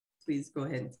please go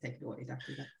ahead and take it away,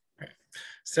 Dr. Duck.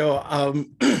 So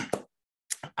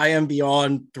I am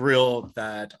beyond thrilled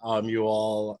that you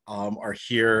all are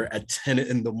here at 10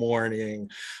 in the morning.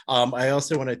 I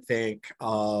also want to thank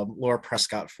Laura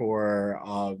Prescott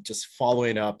for just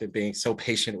following up and being so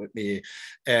patient with me.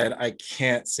 And I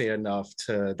can't say enough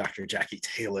to Dr. Jackie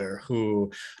Taylor,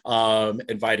 who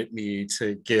invited me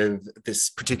to give this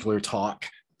particular talk.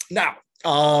 Now,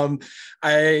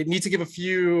 I need to give a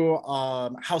few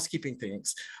housekeeping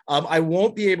things. I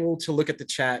won't be able to look at the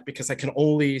chat because I can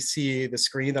only see the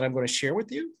screen that I'm going to share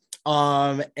with you.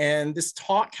 And this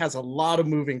talk has a lot of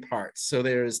moving parts. So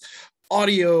there's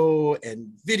audio and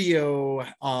video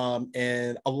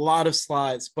and a lot of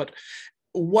slides, but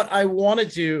what I want to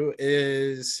do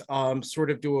is sort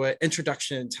of do an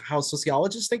introduction to how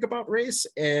sociologists think about race,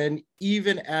 and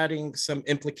even adding some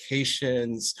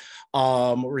implications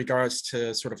regards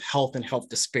to sort of health and health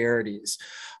disparities.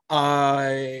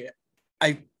 I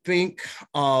think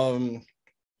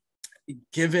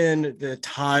given the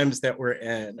times that we're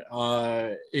in,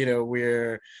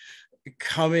 we're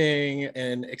coming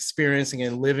and experiencing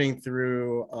and living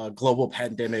through a global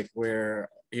pandemic where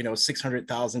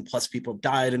 600,000 plus people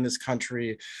died in this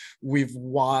country. We've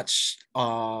watched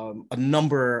a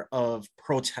number of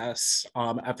protests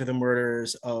after the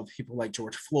murders of people like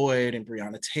George Floyd and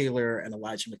Breonna Taylor and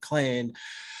Elijah McClain.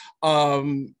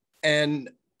 And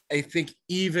I think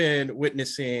even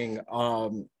witnessing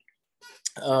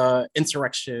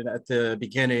insurrection at the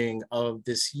beginning of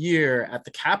this year at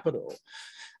the Capitol.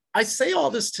 I say all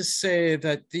this to say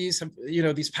that these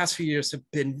past few years have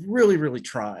been really, really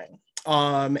trying.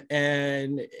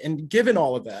 And given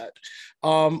all of that,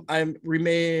 I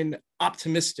remain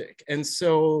optimistic. And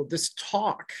so this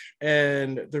talk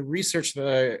and the research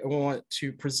that I want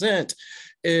to present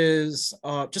is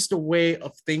just a way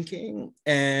of thinking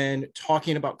and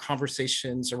talking about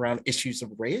conversations around issues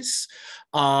of race.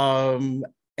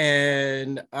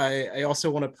 And I also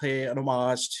want to pay an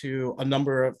homage to a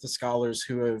number of the scholars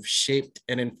who have shaped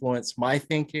and influenced my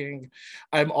thinking.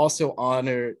 I'm also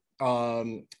honored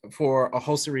for a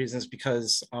host of reasons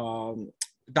because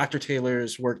Dr.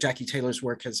 Taylor's work, Jackie Taylor's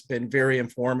work, has been very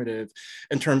informative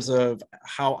in terms of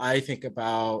how I think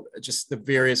about just the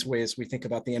various ways we think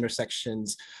about the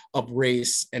intersections of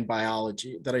race and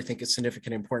biology that I think is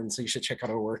significant and important. So you should check out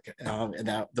our work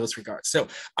in those regards. So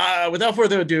without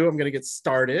further ado, I'm going to get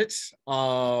started.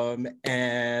 And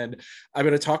I'm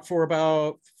going to talk for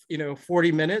about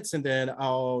 40 minutes, and then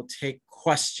I'll take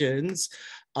questions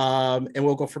and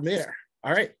we'll go from there.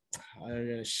 All right. I'm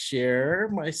going to share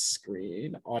my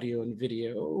screen, audio and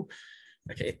video.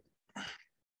 Okay.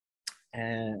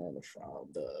 And from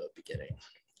the beginning.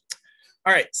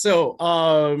 All right. So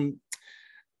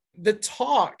the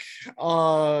talk,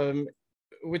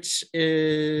 which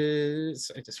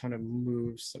is, I just want to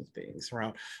move some things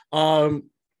around.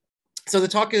 So the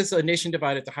talk is A Nation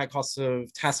Divided, the High Costs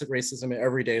of Tacit Racism in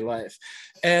Everyday Life.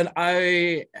 And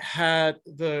I had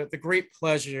the great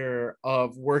pleasure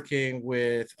of working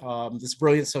with this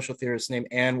brilliant social theorist named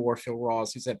Anne Warfield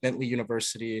Rawls, who's at Bentley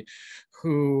University,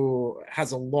 who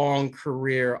has a long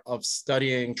career of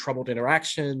studying troubled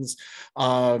interactions.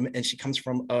 And she comes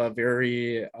from a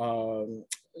very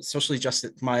socially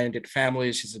justice-minded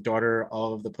family. She's the daughter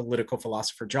of the political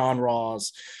philosopher John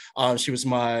Rawls. She was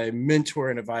my mentor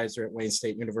and advisor at Wayne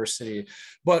State University.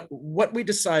 But what we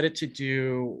decided to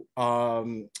do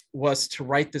was to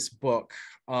write this book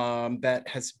that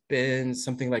has been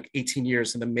something like 18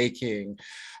 years in the making,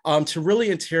 to really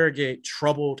interrogate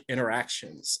troubled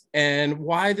interactions. And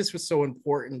why this was so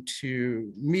important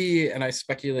to me, and I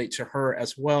speculate to her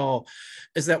as well,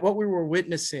 is that what we were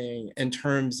witnessing in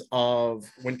terms of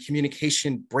when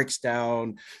communication breaks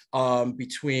down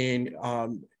between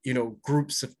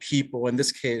groups of people, in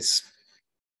this case,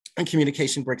 and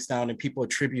communication breaks down and people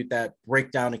attribute that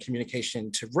breakdown in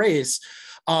communication to race,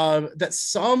 that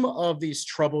some of these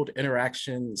troubled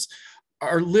interactions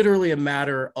are literally a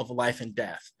matter of life and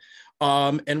death.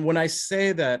 And when I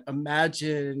say that,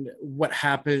 imagine what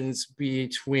happens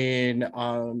between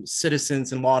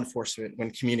citizens and law enforcement when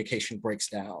communication breaks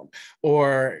down,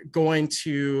 or going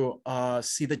to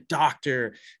see the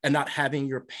doctor and not having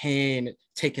your pain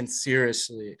taken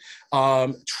seriously,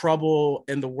 trouble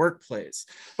in the workplace.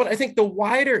 But I think the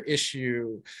wider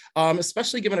issue,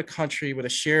 especially given a country with a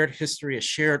shared history, a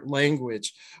shared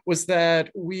language, was that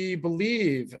we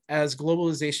believe as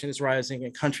globalization is rising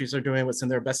and countries are doing what's in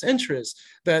their best interest,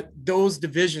 that those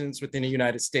divisions within the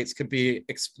United States could be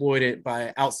exploited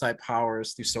by outside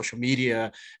powers through social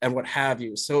media and what have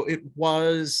you. So it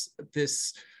was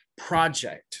this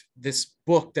project, this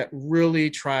book that really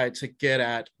tried to get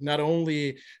at not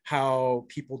only how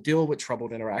people deal with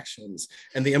troubled interactions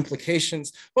and the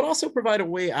implications, but also provide a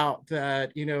way out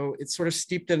that, it's sort of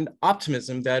steeped in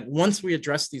optimism that once we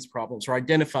address these problems or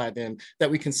identify them,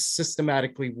 that we can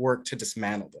systematically work to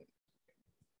dismantle them.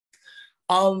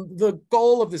 The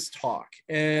goal of this talk,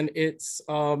 and it's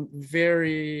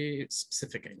very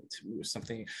specific, I need to move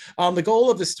something. The goal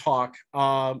of this talk,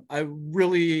 I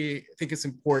really think it's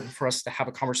important for us to have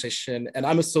a conversation, and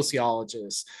I'm a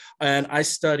sociologist, and I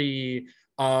study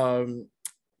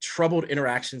troubled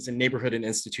interactions in neighborhood and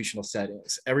institutional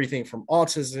settings, everything from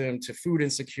autism to food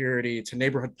insecurity to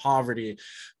neighborhood poverty.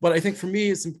 But I think for me,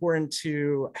 it's important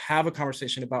to have a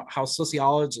conversation about how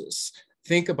sociologists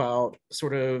think about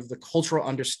sort of the cultural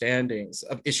understandings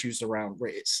of issues around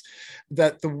race,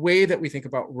 that the way that we think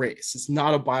about race is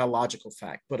not a biological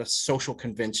fact, but a social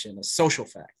convention, a social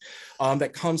fact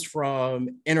that comes from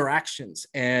interactions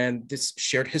and this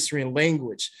shared history and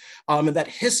language, and that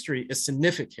history is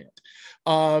significant.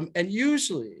 And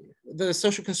usually the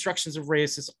social constructions of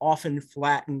race is often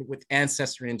flattened with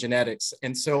ancestry and genetics.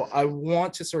 And so I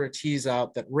want to sort of tease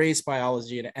out that race,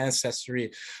 biology, and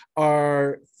ancestry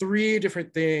are three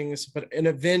different things, but in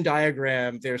a Venn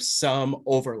diagram, there's some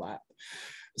overlap.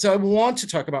 So I want to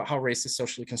talk about how race is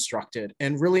socially constructed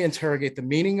and really interrogate the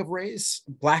meaning of race,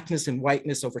 Blackness and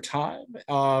whiteness over time.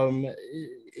 Go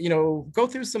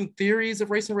through some theories of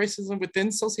race and racism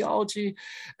within sociology,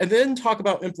 and then talk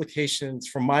about implications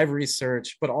from my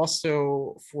research, but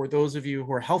also for those of you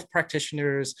who are health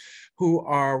practitioners who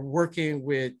are working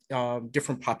with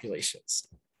different populations.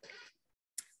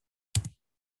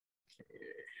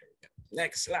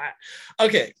 Next slide.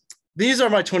 Okay. These are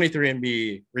my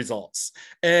 23andMe results.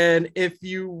 And if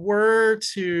you were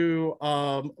to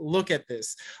look at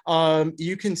this,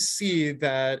 you can see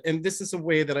that, and this is a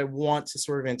way that I want to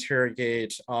sort of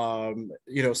interrogate,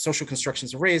 social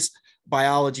constructions of race,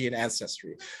 biology, and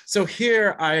ancestry. So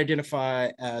here I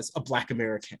identify as a Black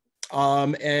American.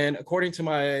 And according to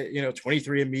my,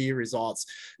 23andMe results,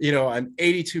 I'm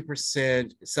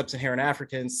 82% sub-Saharan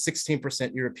African,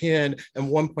 16% European, and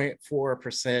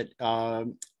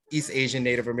 1.4% East Asian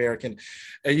Native American.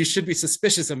 You should be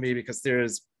suspicious of me because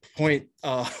there's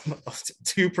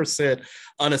 0.2%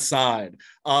 unassigned.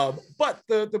 But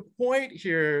the point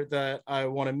here that I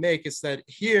want to make is that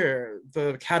here,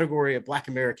 the category of Black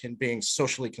American being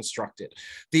socially constructed,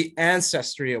 the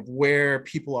ancestry of where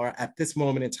people are at this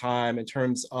moment in time in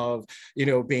terms of,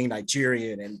 being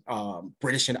Nigerian and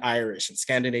British and Irish and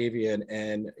Scandinavian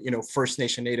and, First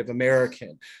Nation Native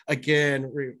American,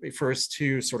 again, refers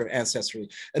to sort of ancestry.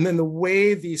 And then the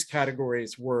way these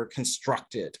categories were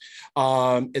constructed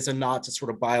is a nod to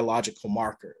sort of biological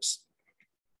markers.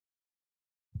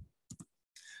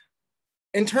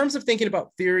 In terms of thinking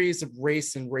about theories of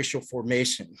race and racial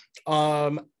formation,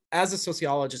 as a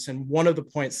sociologist, and one of the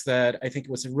points that I think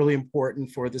was really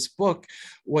important for this book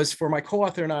was for my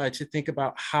co-author and I to think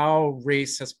about how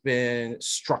race has been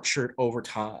structured over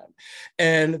time,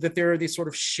 and that there are these sort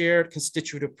of shared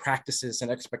constitutive practices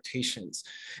and expectations.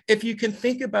 If you can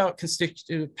think about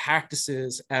constitutive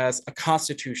practices as a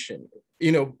constitution,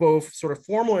 both sort of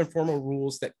formal and informal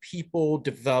rules that people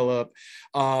develop,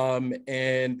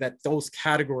 and that those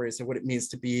categories of what it means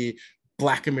to be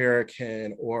Black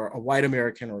American or a white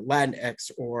American or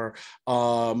Latinx or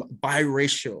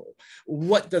biracial.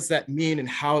 What does that mean and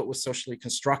how it was socially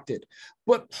constructed?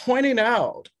 But pointing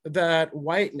out that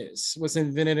whiteness was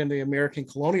invented in the American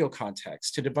colonial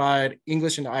context to divide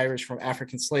English and Irish from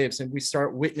African slaves. And we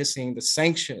start witnessing the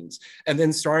sanctions and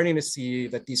then starting to see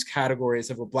that these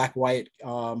categories of a Black-white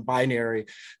binary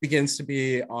begins to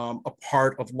be a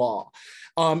part of law.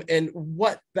 And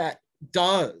what that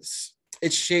does,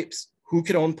 it shapes who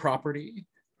can own property,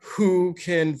 who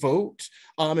can vote,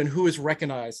 and who is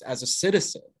recognized as a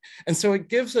citizen. And so it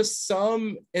gives us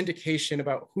some indication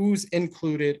about who's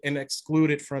included and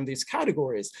excluded from these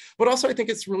categories. But also I think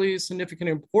it's really significant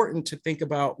and important to think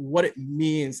about what it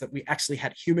means that we actually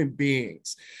had human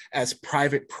beings as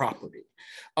private property.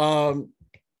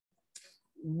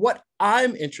 What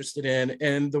I'm interested in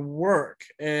and the work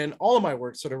and all of my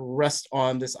work sort of rest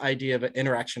on this idea of an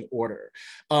interaction order.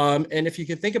 And if you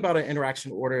can think about an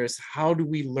interaction order as how do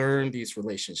we learn these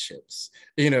relationships?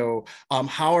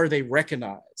 How are they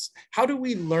recognized? How do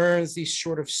we learn these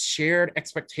sort of shared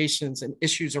expectations and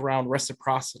issues around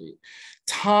reciprocity?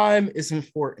 Time is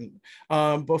important,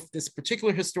 both this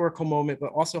particular historical moment,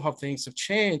 but also how things have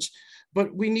changed.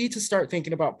 But we need to start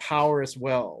thinking about power as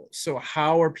well. So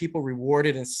how are people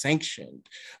rewarded and sanctioned,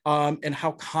 and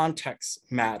how context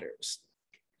matters?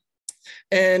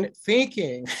 And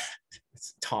thinking,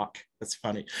 talk. That's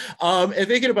funny. And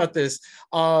thinking about this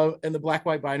and the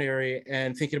Black-white binary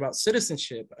and thinking about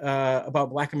citizenship,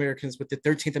 about Black Americans with the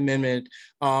 13th Amendment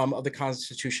of the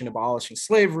Constitution abolishing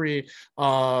slavery.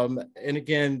 And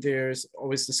again, there's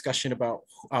always discussion about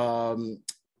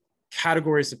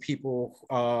categories of people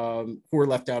who are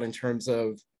left out in terms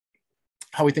of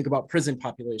how we think about prison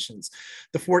populations.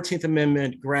 The 14th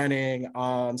Amendment granting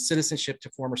citizenship to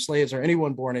former slaves or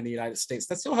anyone born in the United States,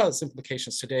 that still has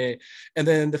implications today. And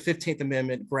then the 15th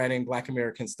Amendment granting Black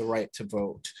Americans the right to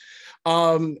vote.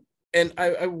 And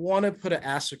I wanna put an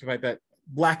asterisk by that,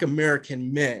 Black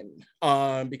American men,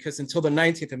 because until the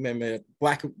 19th Amendment,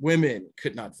 Black women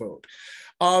could not vote.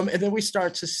 And then we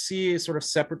start to see sort of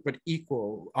separate but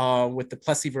equal with the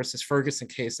Plessy versus Ferguson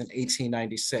case in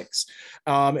 1896.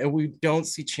 And we don't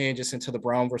see changes until the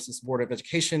Brown versus Board of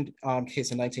Education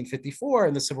case in 1954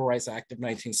 and the Civil Rights Act of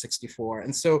 1964.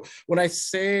 And so when I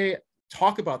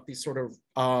talk about these sort of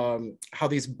how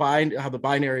the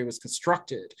binary was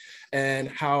constructed and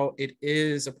how it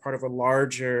is a part of a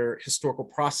larger historical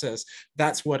process,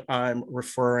 that's what I'm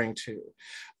referring to.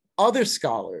 Other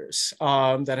scholars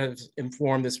that have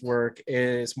informed this work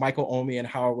is Michael Omi and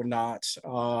Howard Winnott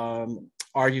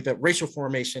argue that racial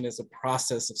formation is a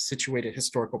process of situated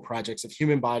historical projects of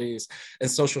human bodies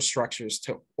and social structures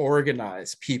to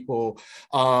organize people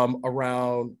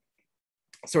around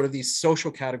sort of these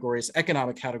social categories,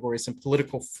 economic categories, and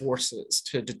political forces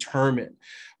to determine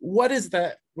what does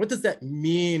that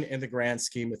mean in the grand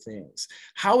scheme of things?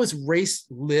 How is race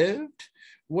lived?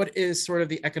 What is sort of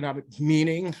the economic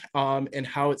meaning and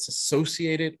how it's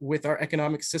associated with our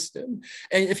economic system?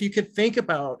 And if you could think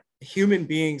about human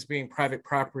beings being private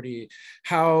property,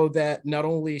 how that not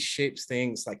only shapes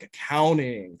things like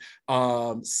accounting,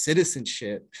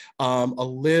 citizenship, a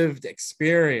lived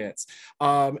experience.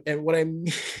 And what I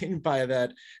mean by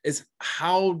that is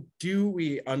how do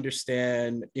we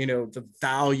understand, the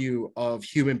value of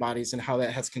human bodies and how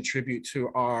that has contributed to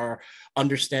our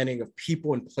understanding of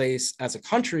people and place as a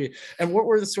country, and what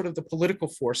were the political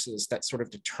forces that sort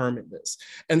of determined this?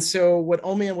 And so what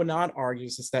Omi and Winnott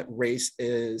argues is that race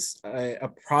is a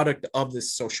product of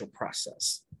this social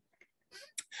process.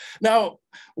 Now,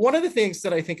 one of the things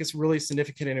that I think is really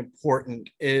significant and important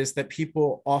is that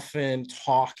people often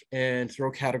talk and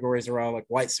throw categories around like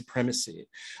white supremacy.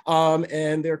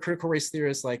 And there are critical race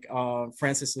theorists like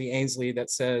Francis Lee Ainsley that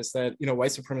says that,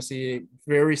 white supremacy,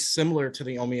 very similar to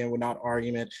the Omi and Winnott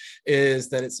argument, is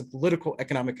that it's a political,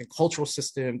 economic, and cultural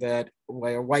system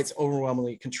where whites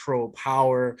overwhelmingly control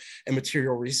power and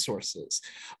material resources.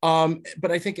 But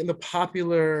I think in the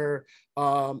popular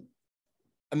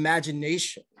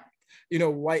imagination,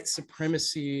 white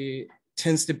supremacy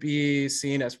tends to be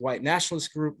seen as white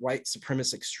nationalist group, white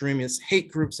supremacist extremist hate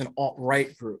groups, and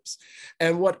alt-right groups.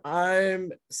 And what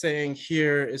I'm saying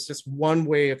here is just one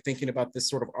way of thinking about this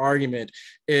sort of argument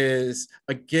is,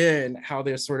 again, how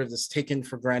there's sort of this taken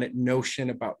for granted notion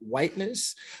about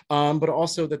whiteness, but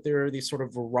also that there are these sort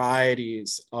of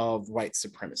varieties of white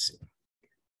supremacy.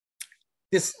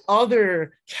 This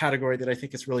other category that I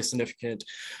think is really significant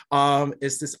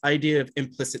is this idea of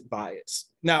implicit bias.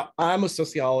 Now, I'm a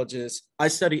sociologist. I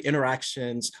study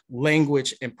interactions,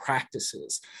 language, and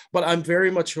practices, but I'm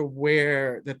very much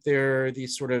aware that there are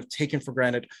these sort of taken for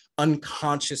granted,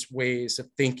 unconscious ways of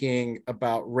thinking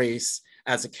about race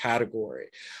as a category.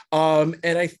 And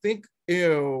I think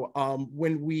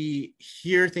when we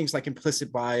hear things like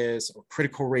implicit bias or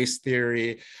critical race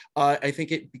theory, I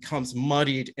think it becomes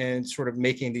muddied in sort of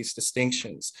making these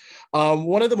distinctions.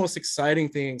 One of the most exciting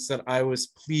things that I was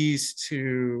pleased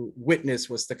to witness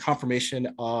was the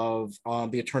confirmation of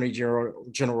the Attorney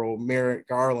General Merrick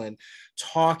Garland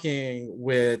talking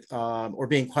with or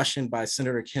being questioned by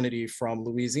Senator Kennedy from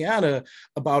Louisiana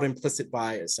about implicit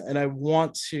bias. And I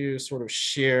want to sort of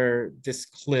share this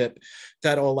clip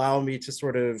that'll allow me to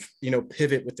sort of,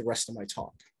 pivot with the rest of my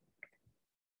talk.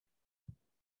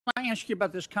 I ask you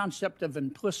about this concept of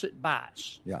implicit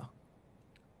bias. Yeah.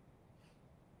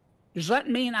 Does that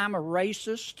mean I'm a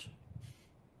racist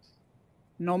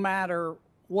no matter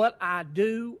what I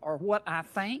do or what I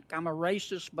think? I'm a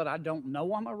racist, but I don't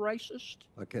know I'm a racist?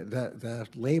 Okay, the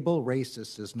label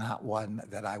racist is not one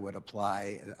that I would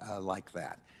apply like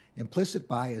that. Implicit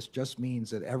bias just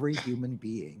means that every human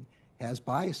being has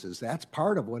biases. That's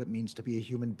part of what it means to be a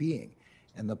human being.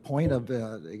 And the point of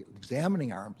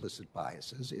examining our implicit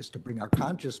biases is to bring our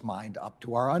conscious mind up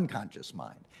to our unconscious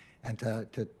mind, and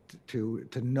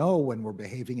to know when we're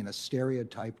behaving in a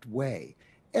stereotyped way.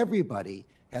 Everybody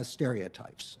has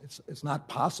stereotypes. It's not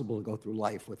possible to go through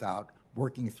life without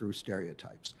working through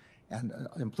stereotypes. And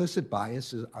implicit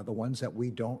biases are the ones that we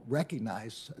don't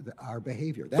recognize our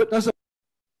behavior. That doesn't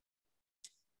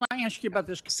I ask you about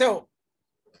this? So,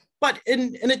 but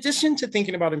in addition to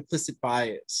thinking about implicit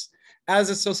bias, as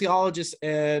a sociologist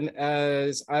and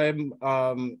as I'm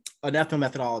an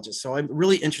ethnomethodologist, so I'm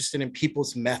really interested in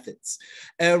people's methods.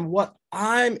 And what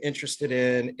I'm interested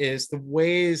in is the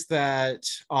ways that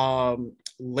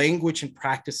language and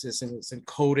practices is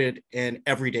encoded in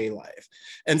everyday life.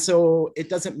 And so it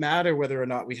doesn't matter whether or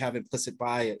not we have implicit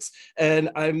bias.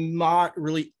 And I'm not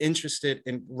really interested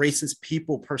in racist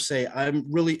people per se. I'm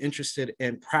really interested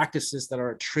in practices that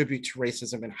are a tribute to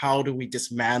racism and how do we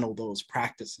dismantle those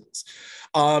practices.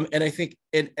 And I think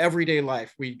in everyday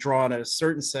life, we draw on a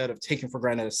certain set of taken for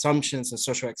granted assumptions and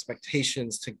social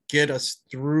expectations to get us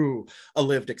through a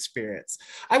lived experience.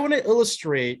 I want to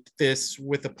illustrate this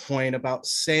with a point about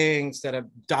sayings that have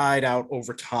died out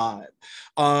over time.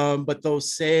 But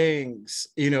those sayings,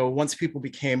 once people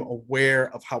became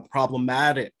aware of how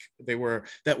problematic they were,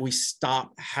 that we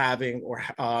stopped having or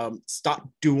stopped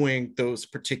doing those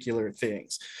particular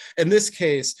things. In this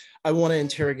case, I want to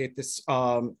interrogate this,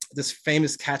 this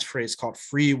famous catchphrase called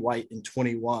free, white, and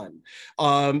 21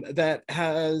 that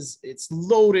it's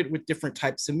loaded with different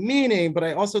types of meaning, but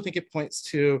I also think it points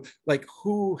to like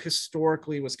who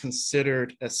historically was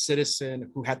considered a citizen,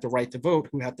 who had the right to vote,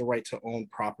 who had the right to own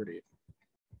property.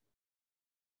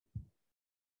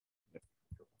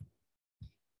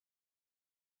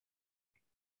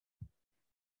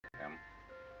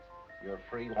 You're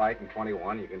free, white, and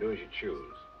 21. You can do as you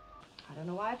choose. I don't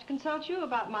know why I have to consult you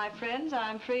about my friends.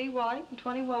 I'm free, white, and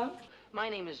 21. My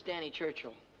name is Danny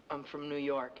Churchill. I'm from New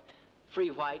York.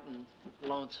 Free, white, and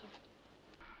lonesome.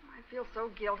 I feel so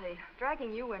guilty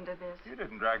dragging you into this. You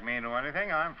didn't drag me into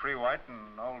anything. I'm free, white,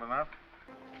 and old enough.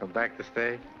 Come back to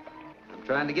stay. I'm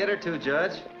trying to get her to,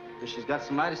 Judge. But she's got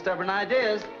some mighty stubborn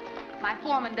ideas. My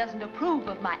foreman doesn't approve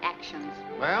of my actions.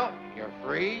 Well, you're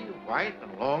free, white,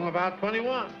 and long about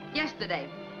 21. Yesterday,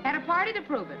 had a party to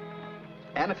prove it.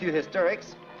 And a few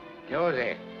hysterics.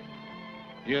 Josie,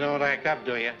 you don't act up,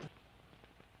 do you?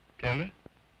 Tell her?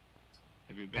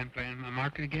 Have you been playing my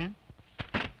market again?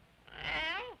 Well,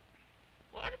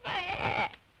 what about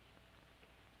that?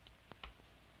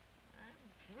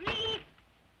 I'm free,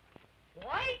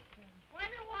 white, and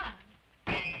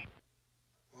 21.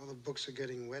 All the books are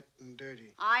getting wet and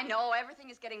dirty. I know, everything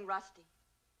is getting rusty,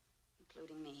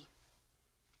 including me.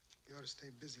 You ought to stay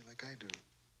busy like I do.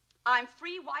 I'm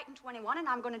free, white, and 21, and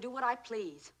I'm going to do what I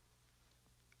please.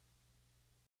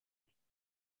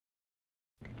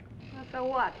 Well, so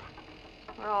what?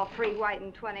 We're all free, white,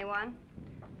 and 21.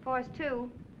 For us,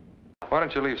 too. Why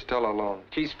don't you leave Stella alone?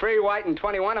 She's free, white, and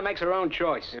 21 and makes her own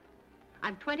choice.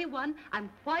 I'm 21,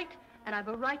 I'm white, and I've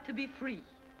a right to be free.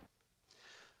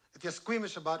 If you're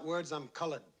squeamish about words, I'm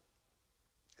colored.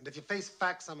 And if you face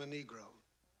facts, I'm a Negro.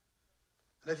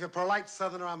 And if you're a polite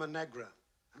Southerner, I'm a Negra.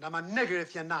 And I'm a nigger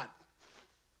if you're not.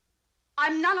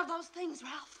 I'm none of those things,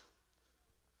 Ralph.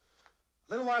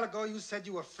 A little while ago, you said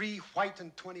you were free, white,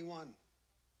 and 21.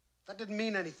 That didn't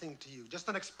mean anything to you. Just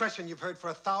an expression you've heard for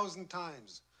 1,000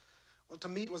 times. Well, to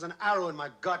me, it was an arrow in my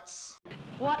guts.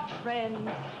 What friends?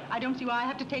 I don't see why I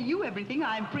have to tell you everything.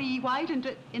 I'm free, white,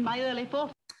 and in my early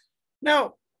 40s.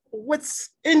 Now,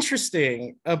 what's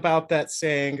interesting about that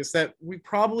saying is that we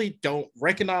probably don't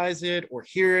recognize it or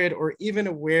hear it or even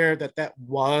aware that that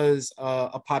was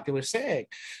a popular saying.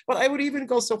 But I would even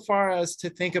go so far as to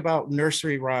think about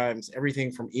nursery rhymes,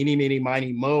 everything from eeny, meeny,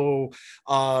 miny, mo,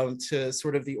 to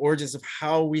sort of the origins of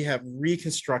how we have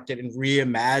reconstructed and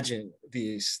reimagined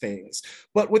these things.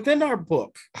 But within our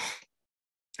book,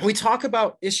 we talk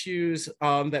about issues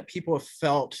that people have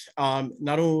felt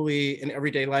not only in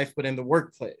everyday life, but in the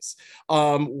workplace,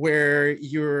 where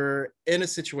you're in a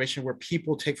situation where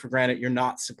people take for granted you're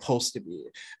not supposed to be.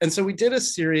 And so we did a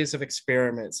series of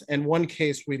experiments. In one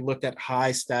case, we looked at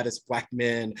high status Black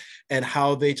men and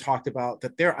how they talked about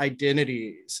that their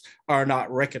identities are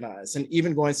not recognized, and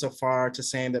even going so far to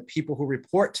saying that people who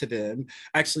report to them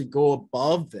actually go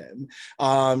above them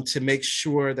to make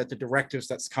sure that the directives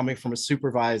that's coming from a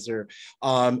supervisor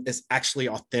is actually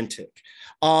authentic.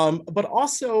 But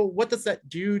also, what does that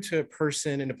do to a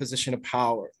person in a position of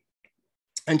power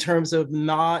in terms of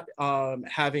not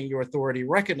having your authority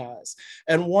recognized?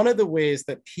 And one of the ways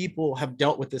that people have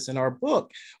dealt with this in our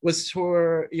book was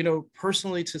for,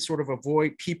 personally to sort of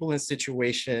avoid people in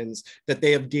situations that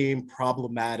they have deemed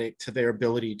problematic to their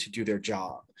ability to do their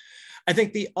job. I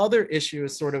think the other issue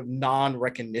is sort of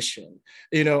non-recognition,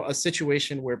 a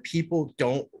situation where people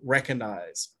don't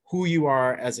recognize who you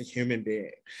are as a human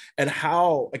being and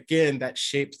how, again, that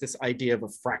shapes this idea of a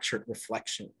fractured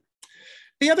reflection.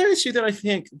 The other issue that I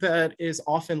think that is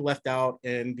often left out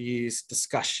in these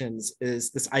discussions is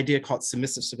this idea called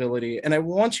submissive civility. And I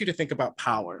want you to think about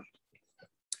power.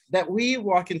 That we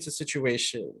walk into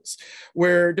situations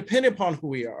where, depending upon who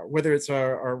we are, whether it's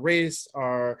our race,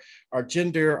 our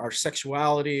gender, our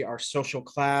sexuality, our social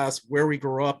class, where we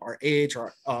grew up, our age,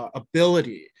 our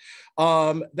ability,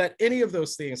 that any of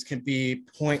those things can be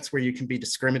points where you can be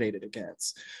discriminated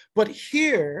against. But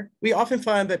here, we often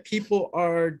find that people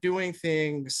are doing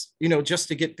things, just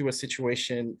to get through a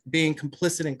situation, being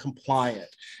complicit and compliant.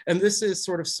 And this is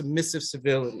sort of submissive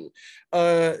civility,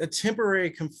 a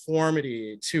temporary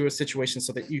conformity to a situation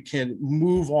so that you can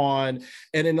move on.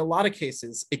 And in a lot of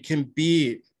cases, it can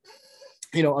be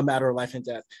a matter of life and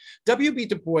death. W.B.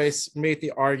 Du Bois made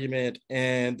the argument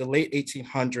in the late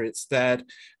 1800s that,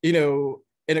 in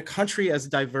a country as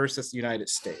diverse as the United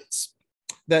States,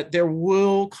 that there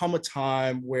will come a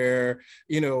time where,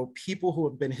 people who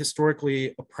have been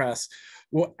historically oppressed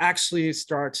will actually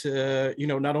start to,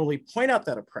 not only point out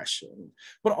that oppression,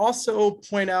 but also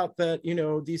point out that,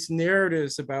 these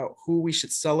narratives about who we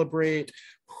should celebrate,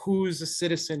 who's a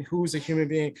citizen, who's a human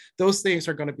being, those things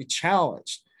are going to be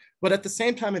challenged. But at the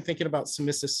same time, in thinking about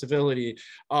submissive civility,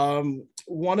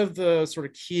 one of the sort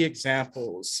of key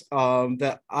examples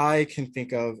that I can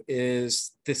think of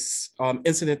is this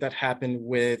incident that happened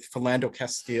with Philando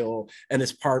Castile and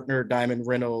his partner, Diamond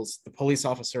Reynolds, the police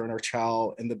officer and her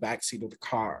child in the backseat of the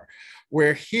car,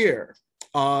 where here,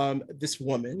 this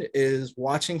woman is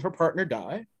watching her partner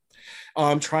die,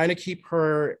 trying to keep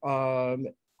her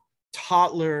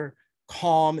toddler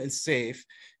calm and safe,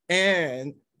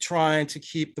 and trying to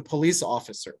keep the police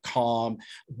officer calm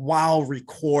while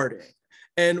recording.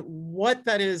 And what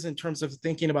that is in terms of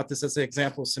thinking about this as an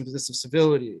example of submissive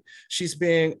civility, she's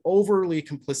being overly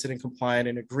complicit and compliant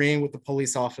and agreeing with the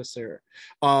police officer.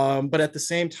 But at the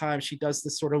same time, she does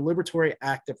this sort of liberatory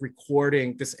act of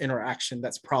recording this interaction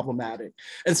that's problematic.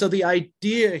 And so the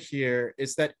idea here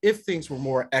is that if things were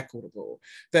more equitable,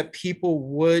 that people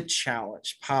would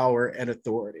challenge power and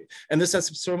authority. And this has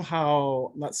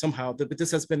but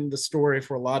this has been the story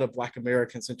for a lot of Black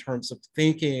Americans in terms of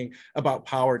thinking about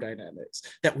power dynamics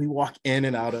that we walk in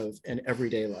and out of in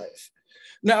everyday life.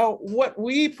 Now, what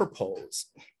we propose,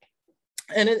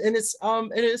 and it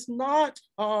is not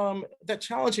that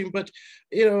challenging, but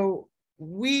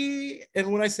we,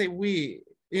 and when I say we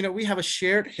have a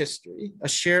shared history, a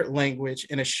shared language,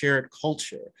 and a shared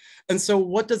culture. And so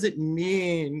what does it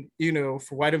mean,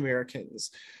 for white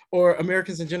Americans or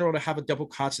Americans in general to have a double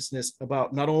consciousness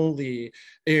about not only,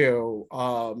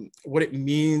 what it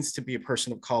means to be a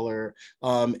person of color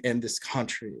in this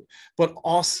country, but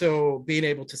also being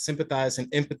able to sympathize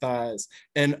and empathize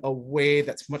in a way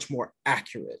that's much more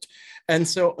accurate. And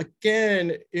so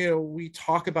again, we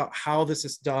talk about how this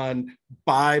is done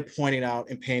by pointing out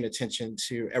and paying attention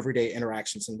to everyday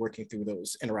interactions and working through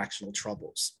those interactional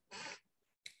troubles.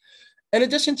 In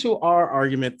addition to our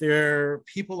argument, there are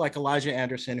people like Elijah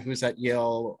Anderson, who's at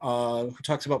Yale, who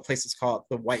talks about places called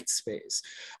the white space,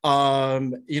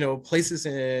 places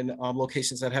in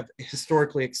locations that have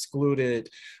historically excluded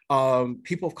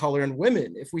people of color and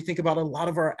women. If we think about a lot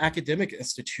of our academic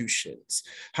institutions,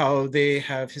 how they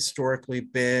have historically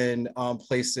been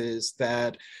places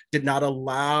that did not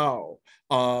allow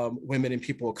women and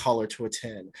people of color to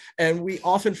attend. And we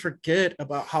often forget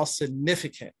about how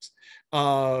significant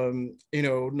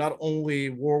not only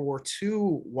World War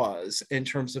II was in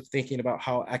terms of thinking about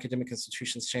how academic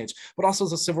institutions changed, but also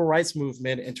the civil rights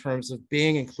movement in terms of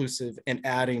being inclusive and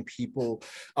adding people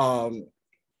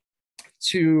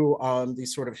to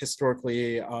these sort of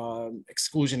historically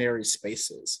exclusionary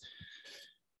spaces.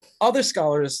 Other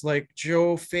scholars like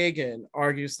Joe Fagan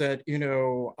argues that,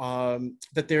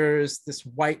 that there is this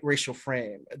white racial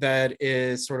frame that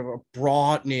is sort of a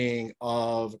broadening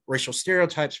of racial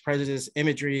stereotypes, prejudice,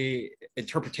 imagery,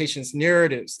 interpretations,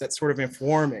 narratives that's sort of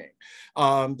informing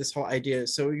this whole idea.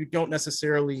 So you don't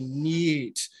necessarily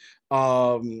need,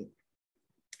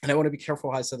 and I want to be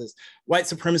careful how I say this, white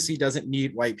supremacy doesn't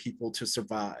need white people to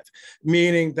survive,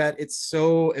 meaning that it's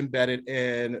so embedded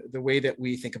in the way that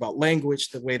we think about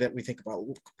language, the way that we think about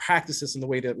practices, and the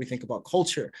way that we think about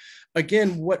culture.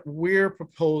 Again, what we're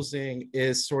proposing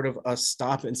is sort of a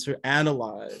stop and to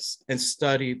analyze and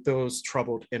study those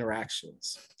troubled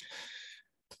interactions.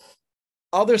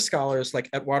 Other scholars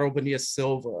like Eduardo Bonilla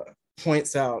Silva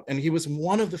points out, and he was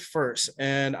one of the first,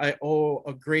 and I owe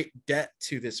a great debt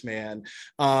to this man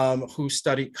who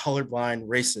studied colorblind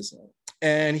racism.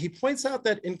 And he points out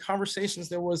that in conversations,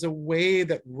 there was a way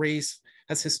that race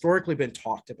has historically been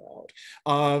talked about,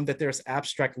 that there's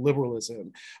abstract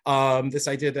liberalism, this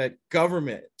idea that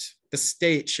government the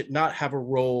state should not have a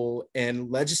role in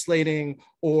legislating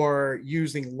or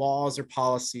using laws or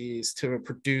policies to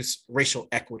produce racial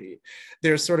equity.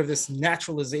 There's sort of this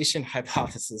naturalization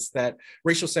hypothesis that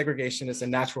racial segregation is a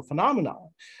natural phenomenon.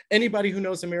 Anybody who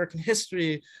knows American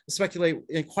history speculate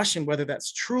and question whether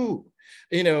that's true.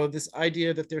 You know, this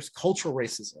idea that there's cultural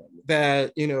racism,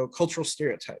 that, you know, cultural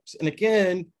stereotypes. And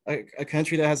again, a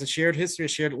country that has a shared history, a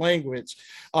shared language,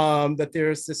 that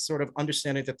there's this sort of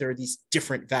understanding that there are these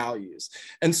different values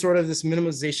and sort of this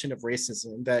minimization of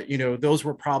racism, that, you know, those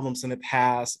were problems in the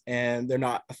past and they're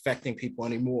not affecting people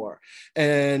anymore.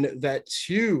 And that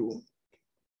to,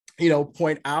 you know,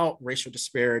 point out racial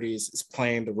disparities is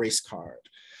playing the race card.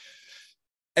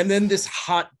 And then this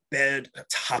hotbed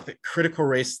topic, critical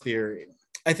race theory.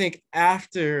 I think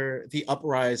after the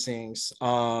uprisings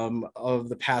of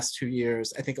the past 2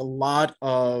 years, I think a lot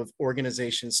of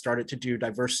organizations started to do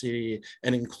diversity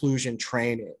and inclusion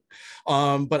training.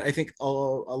 But I think a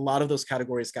lot of those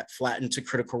categories got flattened to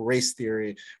critical race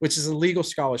theory, which is a legal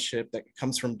scholarship that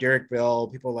comes from Derek Bell,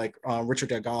 people like Richard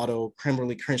Delgado,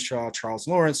 Kimberly Crenshaw, Charles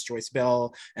Lawrence, Joyce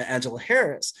Bell, and Angela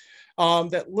Harris,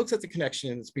 that looks at the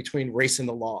connections between race and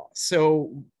the law.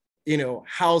 So, you know,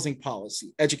 housing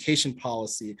policy, education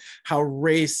policy, how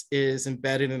race is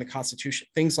embedded in the Constitution,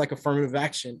 things like affirmative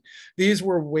action. These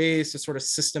were ways to sort of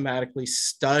systematically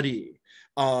study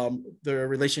the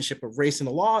relationship of race and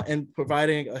the law and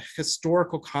providing a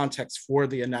historical context for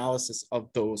the analysis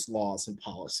of those laws and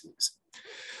policies.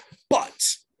 But,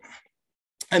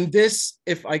 and this,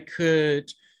 if I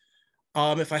could,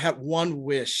 if I had one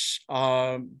wish,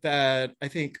 that I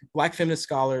think Black feminist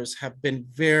scholars have been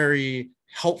very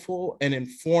helpful and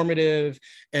informative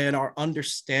in our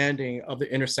understanding of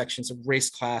the intersections of race,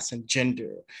 class, and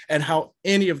gender, and how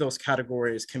any of those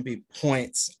categories can be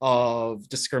points of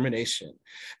discrimination.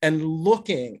 And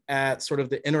looking at sort of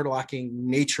the interlocking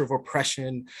nature of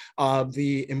oppression,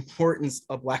 the importance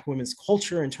of Black women's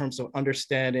culture in terms of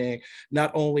understanding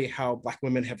not only how Black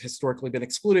women have historically been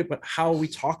excluded, but how we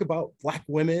talk about Black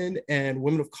women and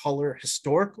women of color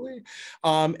historically.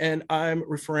 And I'm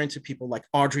referring to people like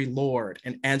Audre Lorde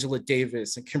and Angela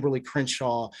Davis and Kimberly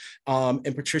Crenshaw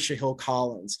and Patricia Hill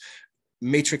Collins.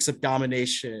 Matrix of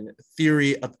domination,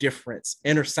 theory of difference,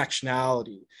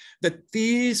 intersectionality, that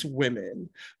these women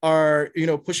are, you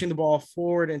know, pushing the ball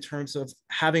forward in terms of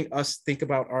having us think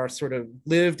about our sort of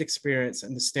lived experience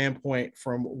and the standpoint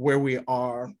from where we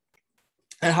are,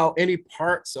 and how any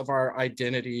parts of our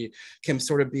identity can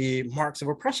sort of be marks of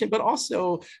oppression, but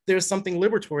also there's something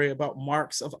liberatory about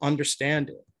marks of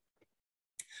understanding.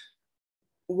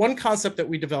 One concept that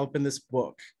we develop in this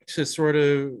book to sort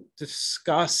of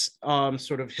discuss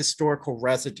sort of historical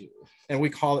residue, and we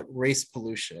call it race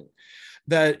pollution,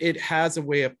 that it has a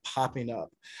way of popping up,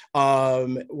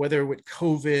 whether with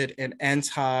COVID and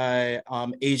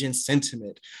anti-Asian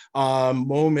sentiment,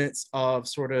 moments of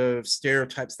sort of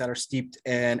stereotypes that are steeped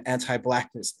in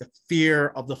anti-Blackness, the fear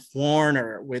of the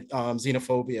foreigner with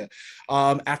xenophobia.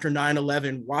 After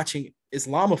 9/11, watching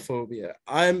Islamophobia.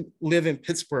 I live in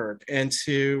Pittsburgh, and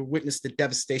to witness the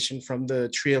devastation from the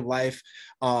Tree of Life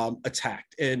attack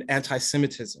and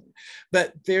anti-Semitism,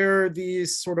 that there are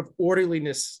these sort of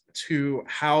orderliness to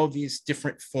how these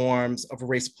different forms of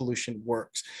race pollution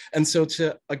works. And so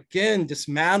to, again,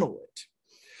 dismantle it.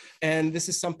 And this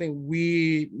is something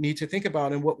we need to think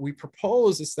about. And what we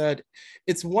propose is that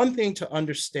it's one thing to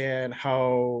understand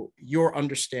how your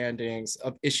understandings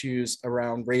of issues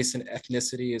around race and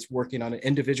ethnicity is working on an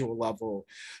individual level,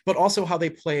 but also how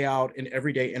they play out in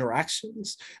everyday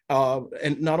interactions.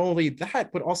 And not only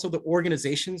that, but also the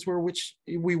organizations where which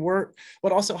we work,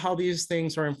 but also how these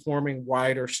things are informing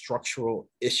wider structural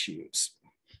issues.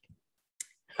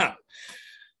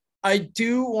 I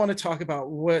do want to talk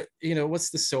about what, you know, what's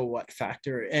the so what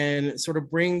factor, and sort of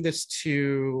bring this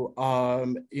to,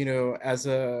 you know, as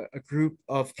a group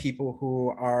of people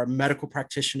who are medical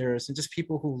practitioners and just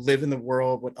people who live in the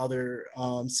world with other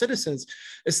citizens,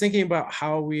 is thinking about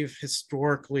how we've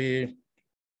historically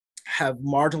have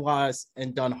marginalized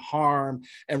and done harm,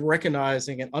 and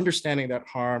recognizing and understanding that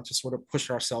harm to sort of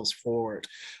push ourselves forward.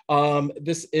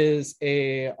 This is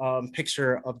a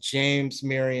picture of James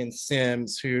Marion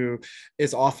Sims, who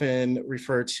is often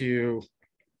referred to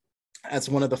as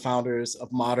one of the founders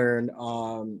of modern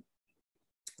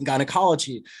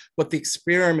gynecology, but the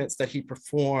experiments that he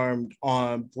performed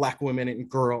on Black women and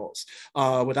girls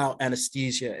without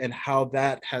anesthesia, and how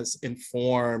that has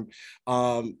informed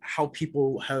how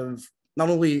people have not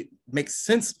only make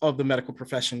sense of the medical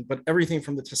profession, but everything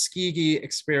from the Tuskegee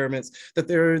experiments, that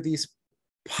there are these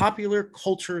popular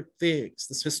culture things,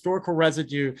 this historical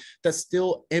residue that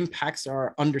still impacts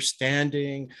our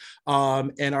understanding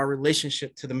and our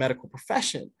relationship to the medical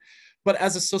profession. But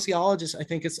as a sociologist, I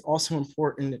think it's also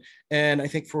important, and I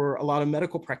think for a lot of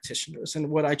medical practitioners, and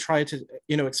what I try to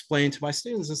explain to my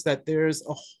students is that there's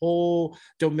a whole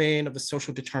domain of the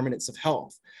social determinants of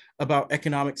health, about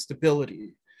economic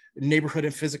stability, neighborhood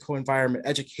and physical environment,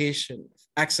 education,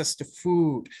 access to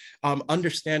food,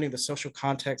 understanding the social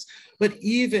context, but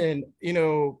even,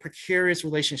 precarious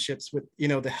relationships with,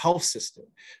 the health system,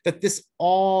 that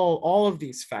all of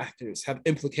these factors have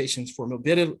implications for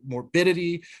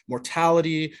morbidity,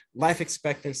 mortality, life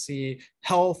expectancy,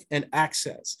 health, and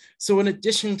access. So in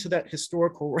addition to that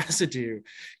historical residue,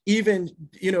 even,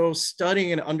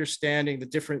 studying and understanding the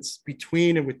difference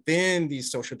between and within these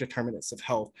social determinants of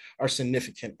health are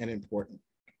significant and important.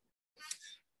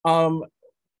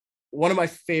 One of my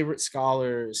favorite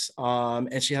scholars,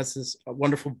 and she has this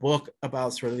wonderful book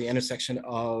about sort of the intersection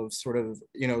of sort of,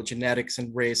 genetics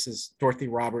and race, is Dorothy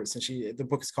Roberts, and the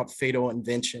book is called Fatal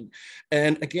Invention.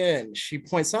 And again, she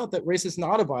points out that race is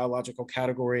not a biological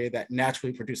category that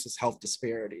naturally produces health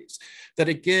disparities. That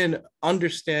again,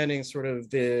 understanding sort of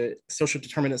the social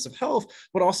determinants of health,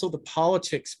 but also the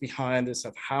politics behind this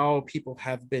of how people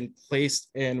have been placed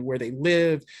and where they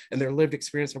live and their lived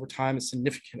experience over time is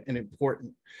significant and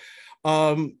important.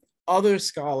 Other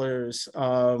scholars,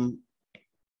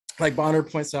 like Bonner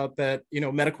points out that,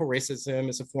 medical racism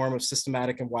is a form of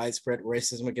systematic and widespread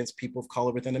racism against people of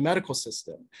color within the medical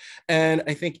system. And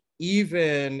I think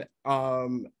even,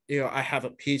 I have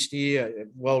a PhD,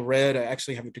 well-read, I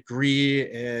actually have a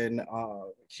degree in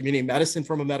community medicine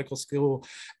from a medical school,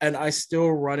 and I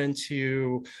still run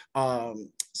into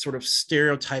sort of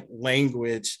stereotype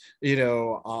language,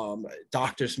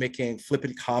 doctors making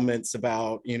flippant comments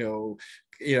about,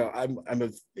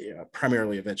 I'm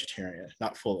primarily a vegetarian,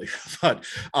 not fully, but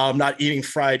not eating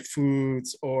fried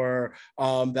foods, or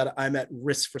that I'm at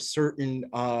risk for certain,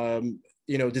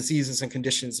 diseases and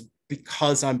conditions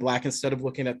because I'm Black, instead of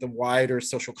looking at the wider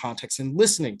social context and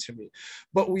listening to me.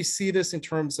 But we see this in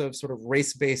terms of sort of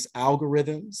race-based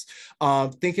algorithms,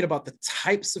 thinking about the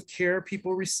types of care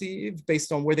people receive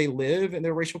based on where they live in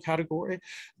their racial category,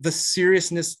 the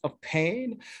seriousness of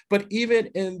pain, but even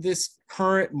in this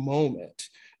current moment,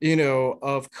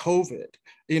 of COVID,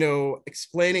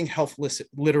 explaining health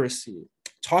literacy,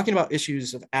 talking about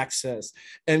issues of access,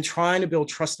 and trying to build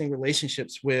trusting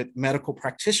relationships with medical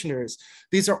practitioners.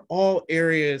 These are all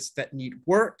areas that need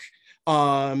work.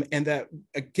 And that,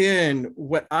 again,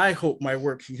 what I hope my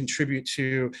work can contribute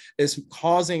to is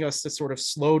causing us to sort of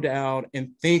slow down and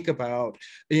think about,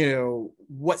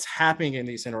 what's happening in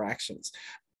these interactions.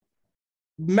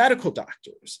 Medical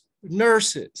doctors,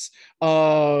 nurses,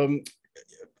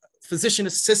 physician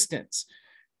assistants,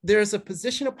 there's a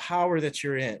position of power that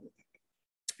you're in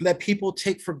that people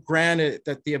take for granted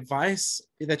that the advice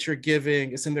that you're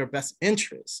giving is in their best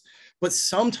interest. But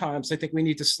sometimes I think we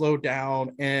need to slow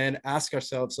down and ask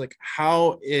ourselves, like,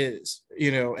 how is,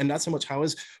 and not so much how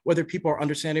is, whether people are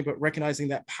understanding, but recognizing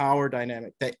that power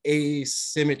dynamic, that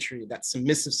asymmetry, that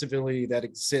submissive civility that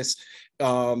exists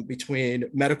between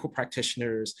medical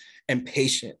practitioners and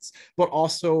patients, but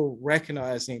also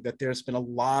recognizing that there's been a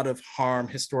lot of harm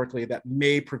historically that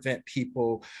may prevent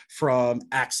people from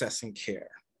accessing care.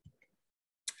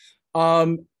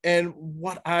 And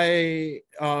what I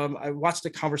watched a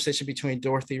conversation between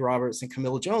Dorothy Roberts and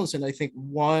Camilla Jones, and I think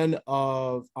one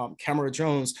of Camera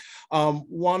Jones,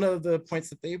 one of the points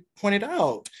that they pointed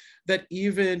out, that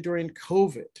even during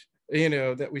COVID,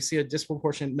 that we see a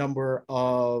disproportionate number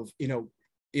of,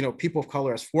 people of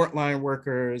color as frontline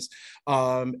workers,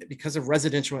 because of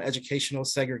residential and educational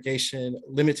segregation,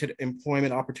 limited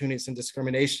employment opportunities, and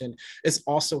discrimination, is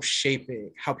also shaping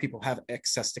how people have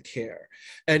access to care.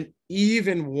 And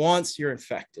even once you're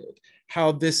infected,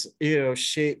 how this,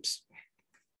 shapes,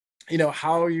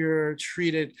 how you're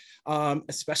treated,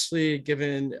 especially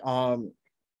given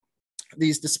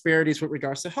these disparities with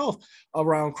regards to health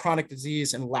around chronic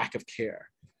disease and lack of care.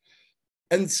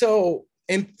 And so,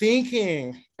 in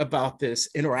thinking about this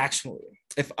interactionally,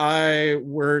 if I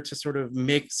were to sort of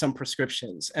make some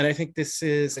prescriptions, and I think this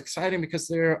is exciting because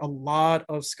there are a lot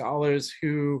of scholars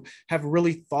who have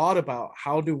really thought about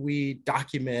how do we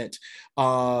document,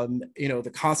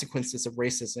 the consequences of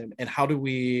racism, and how do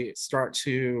we start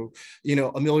to,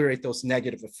 ameliorate those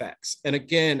negative effects. And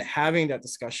again, having that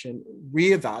discussion,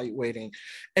 reevaluating,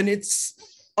 and it's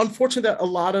unfortunate that a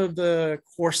lot of the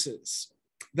courses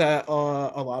that a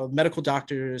lot of medical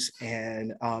doctors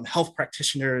and health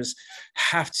practitioners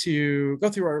have to go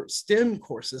through our STEM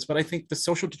courses, but I think the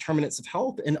social determinants of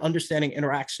health and understanding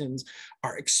interactions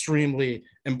are extremely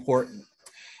important.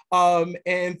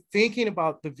 And thinking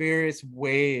about the various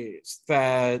ways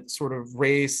that sort of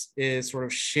race is sort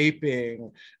of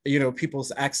shaping,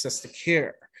 people's access to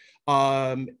care.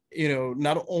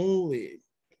 Not only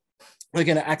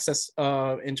again, access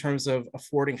in terms of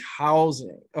affordable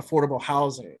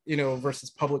housing, versus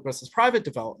public versus private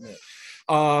development.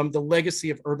 The legacy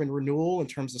of urban renewal in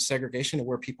terms of segregation and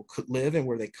where people could live and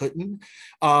where they couldn't.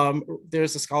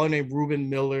 There's a scholar named Reuben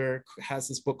Miller who has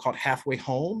this book called Halfway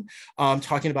Home,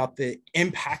 talking about the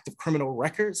impact of criminal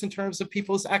records in terms of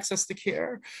people's access to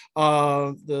care.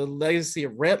 The legacy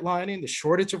of redlining, the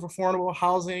shortage of affordable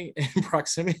housing and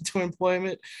proximity to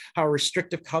employment, how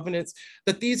restrictive covenants,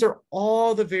 that these are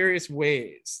all the various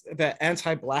ways that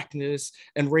anti-Blackness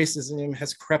and racism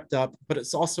has crept up, but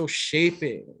it's also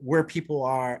shaping where people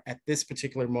are at this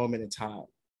particular moment in time.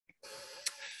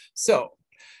 So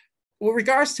with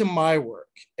regards to my work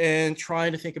and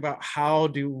trying to think about how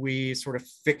do we sort of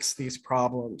fix these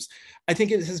problems, I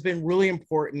think it has been really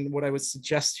important. What I would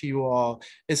suggest to you all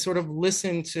is sort of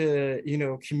listen to,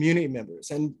 community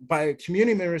members. And by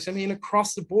community members, I mean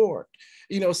across the board,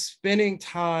 spending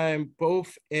time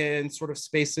both in sort of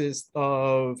spaces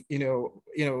of,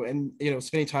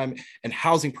 spending time in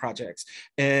housing projects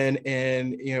and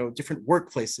different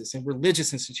workplaces and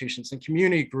religious institutions and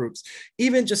community groups,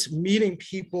 even just meeting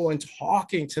people and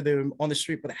talking to them on the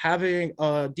street, but having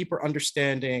a deeper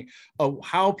understanding of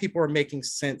how people are making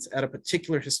sense at a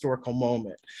particular historical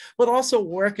moment, but also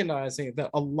recognizing that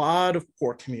a lot of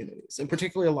poor communities, and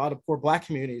particularly a lot of poor Black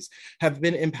communities, have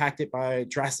been impacted by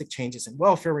drastic changes in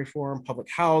welfare reform, public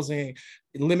housing,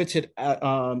 limited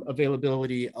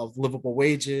availability of livable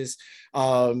wages,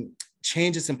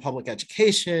 changes in public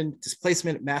education,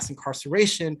 displacement, mass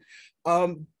incarceration.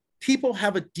 People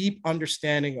have a deep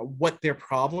understanding of what their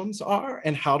problems are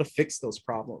and how to fix those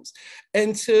problems.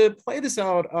 And to play this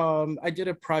out, I did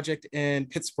a project in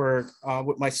Pittsburgh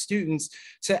with my students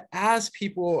to ask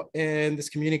people in this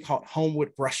community called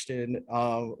Homewood Brushton,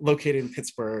 located in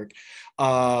Pittsburgh.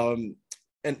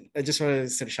 And I just want to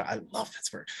say a shout, I love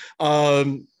Pittsburgh.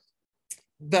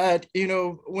 That,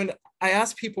 when I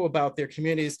asked people about their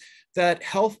communities, that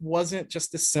health wasn't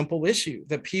just a simple issue,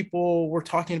 that people were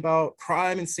talking about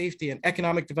crime and safety and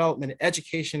economic development, and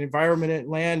education, environment and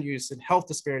land use, and health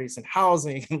disparities, and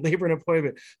housing, and labor and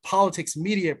employment, politics,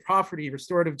 media, property,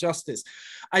 restorative justice.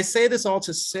 I say this all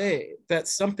to say that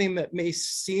something that may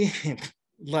seem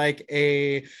like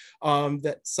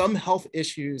that some health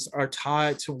issues are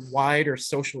tied to wider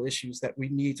social issues that we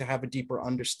need to have a deeper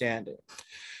understanding.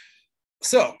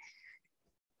 So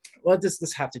what does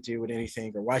this have to do with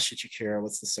anything, or why should you care?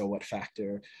 What's the so what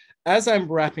factor? As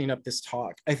I'm wrapping up this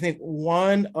talk, I think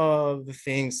one of the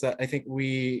things that I think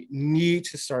we need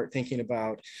to start thinking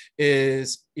about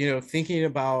is, thinking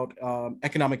about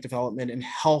economic development and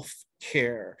health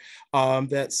care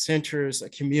that centers a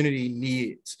community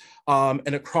needs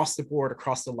and across the board,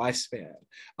 across the lifespan,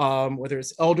 whether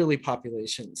it's elderly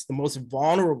populations, the most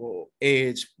vulnerable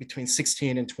age between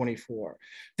 16 and 24,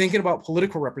 thinking about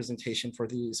political representation for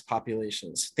these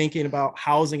populations, thinking about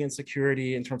housing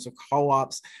insecurity in terms of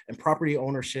co-ops and property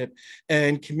ownership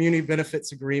and community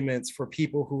benefits agreements for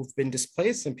people who've been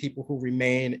displaced and people who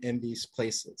remain in these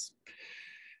places.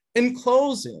 In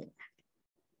closing,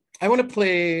 I want to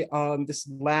play this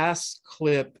last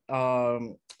clip,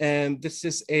 and this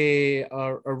is a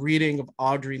reading of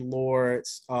Audre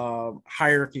Lorde's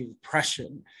Hierarchy of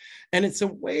Oppression. And it's a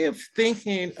way of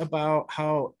thinking about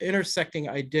how intersecting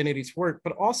identities work,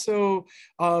 but also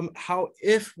how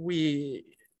if we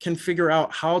can figure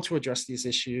out how to address these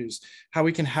issues, how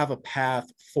we can have a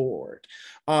path forward.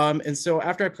 And so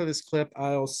after I play this clip,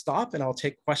 I'll stop and I'll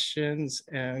take questions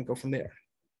and go from there.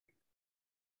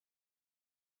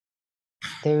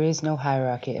 There is no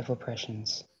hierarchy of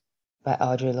oppressions, by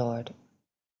Audre Lorde.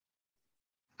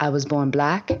 I was born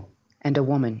Black and a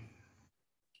woman.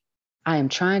 I am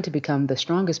trying to become the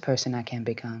strongest person I can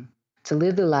become, to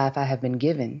live the life I have been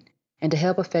given, and to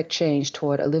help effect change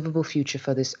toward a livable future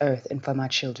for this earth and for my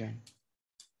children.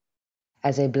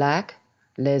 As a Black,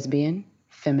 lesbian,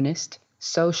 feminist,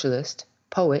 socialist,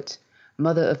 poet,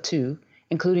 mother of two,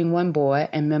 including one boy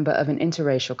and member of an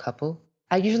interracial couple,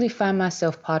 I usually find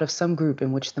myself part of some group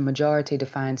in which the majority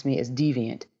defines me as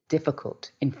deviant, difficult,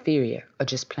 inferior, or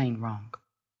just plain wrong.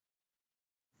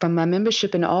 From my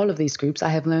membership in all of these groups, I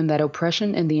have learned that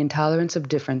oppression and the intolerance of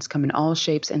difference come in all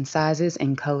shapes and sizes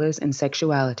and colors and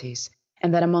sexualities,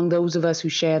 and that among those of us who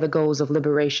share the goals of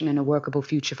liberation and a workable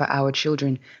future for our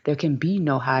children, there can be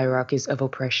no hierarchies of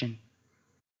oppression.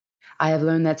 I have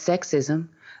learned that sexism,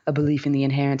 a belief in the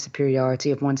inherent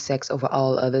superiority of one sex over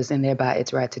all others and thereby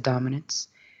its right to dominance,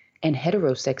 and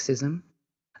heterosexism,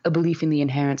 a belief in the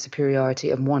inherent superiority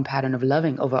of one pattern of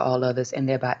loving over all others and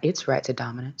thereby its right to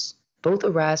dominance, both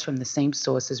arise from the same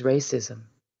source as racism,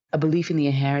 a belief in the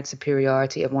inherent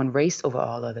superiority of one race over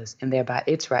all others and thereby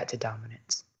its right to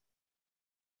dominance.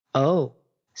 Oh,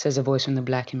 says a voice from the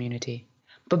Black community,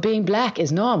 but being Black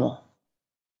is normal.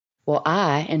 Well,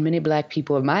 I and many Black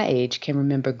people of my age can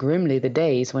remember grimly the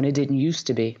days when it didn't used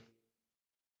to be.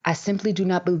 I simply do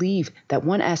not believe that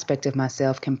one aspect of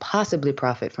myself can possibly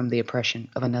profit from the oppression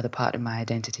of another part of my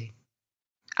identity.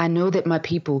 I know that my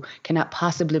people cannot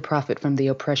possibly profit from the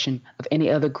oppression of any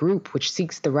other group which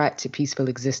seeks the right to peaceful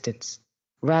existence.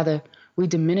 Rather, we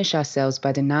diminish ourselves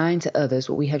by denying to others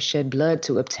what we have shed blood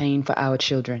to obtain for our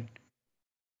children.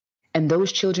 And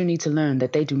those children need to learn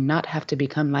that they do not have to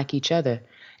become like each other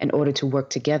in order to work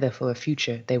together for a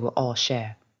future they will all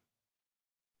share.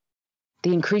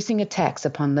 The increasing attacks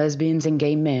upon lesbians and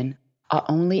gay men are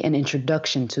only an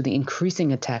introduction to the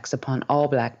increasing attacks upon all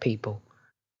Black people.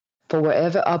 For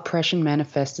wherever oppression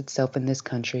manifests itself in this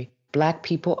country, Black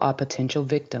people are potential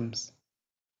victims.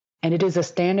 And it is a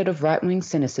standard of right-wing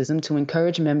cynicism to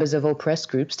encourage members of oppressed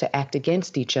groups to act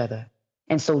against each other.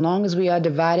 And so long as we are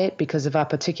divided because of our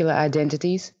particular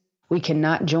identities, we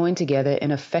cannot join together in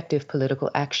effective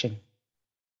political action.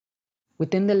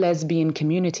 Within the lesbian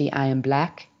community, I am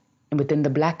Black, and within the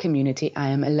Black community, I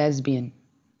am a lesbian.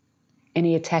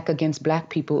 Any attack against Black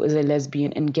people is a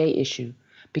lesbian and gay issue,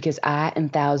 because I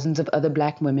and thousands of other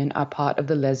Black women are part of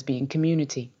the lesbian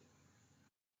community.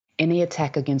 Any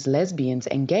attack against lesbians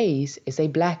and gays is a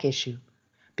Black issue,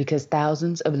 because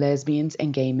thousands of lesbians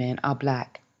and gay men are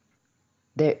Black.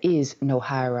 There is no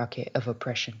hierarchy of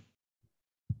oppression.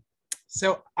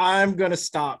 So I'm going to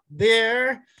stop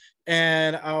there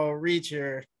and I'll read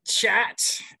your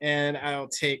chat and I'll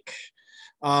take,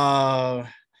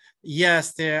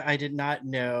 yes, there, I did not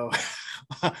know.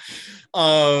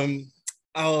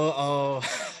 I'll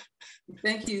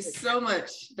Thank you so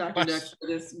much, Dr. Duck, for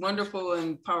this wonderful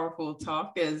and powerful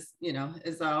talk. As you know,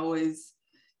 as I always,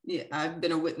 I've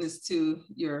been a witness to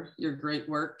your great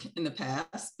work in the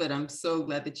past, but I'm so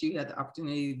glad that you had the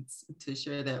opportunity to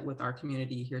share that with our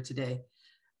community here today.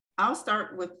 I'll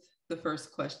start with the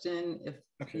first question, if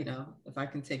if I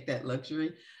can take that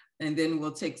luxury, and then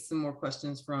we'll take some more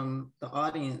questions from the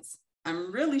audience.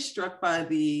 I'm really struck by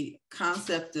the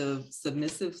concept of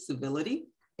submissive civility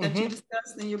that you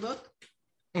discussed in your book.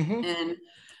 And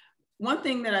one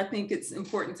thing that I think it's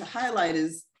important to highlight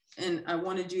is, and I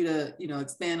wanted you to,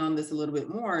 expand on this a little bit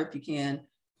more if you can,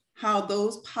 how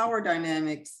those power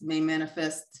dynamics may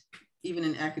manifest even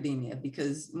in academia,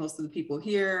 because most of the people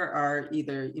here are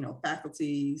either,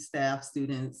 faculty, staff,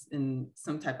 students in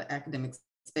some type of academic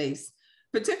space,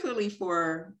 particularly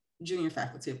for junior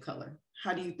faculty of color.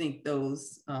 How do you think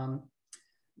those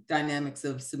dynamics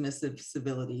of submissive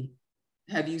civility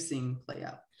have you seen play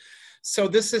out? So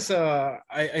this is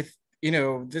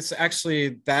this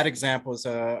actually, that example is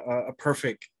a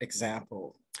perfect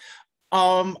example.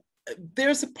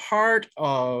 There's a part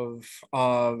of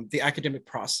the academic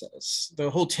process,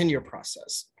 the whole tenure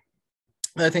process,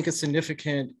 that I think is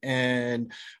significant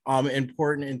and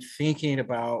important in thinking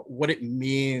about what it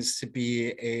means to be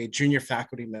a junior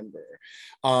faculty member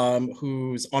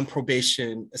who's on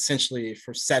probation essentially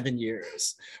for 7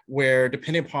 years, where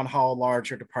depending upon how large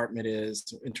your department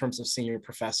is in terms of senior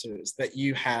professors, that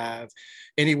you have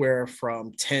anywhere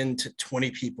from 10 to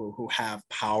 20 people who have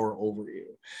power over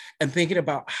you. And thinking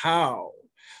about how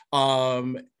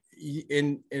to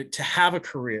have a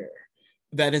career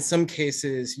that in some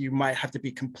cases you might have to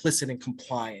be complicit and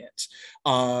compliant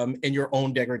in your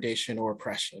own degradation or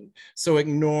oppression. So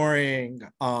ignoring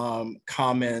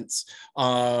comments,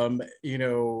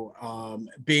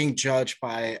 being judged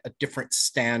by a different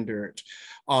standard,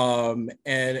 and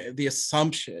the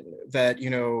assumption that,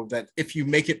 that if you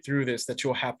make it through this, that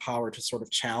you'll have power to sort of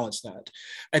challenge that.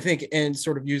 I think in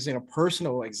sort of using a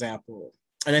personal example,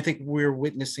 and I think we're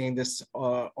witnessing this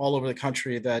all over the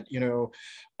country, that,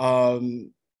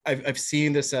 I've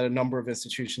seen this at a number of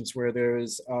institutions where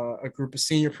there's a group of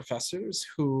senior professors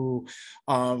who,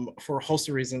 for a host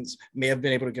of reasons, may have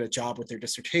been able to get a job with their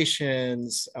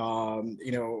dissertations,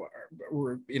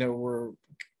 were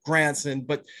grants,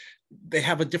 but they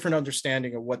have a different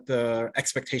understanding of what the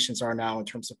expectations are now in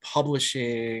terms of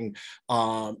publishing,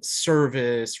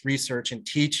 service, research, and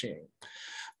teaching.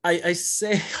 I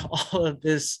say all of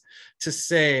this to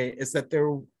say is that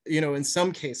there, in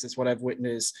some cases, what I've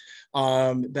witnessed,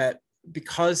 that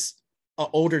because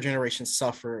older generations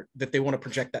suffer, that they want to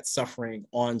project that suffering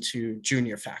onto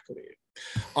junior faculty.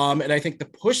 And I think the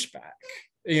pushback,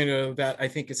 that I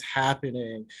think is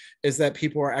happening is that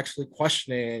people are actually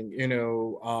questioning,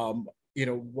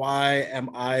 why am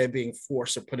I being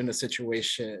forced or put in a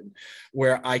situation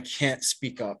where I can't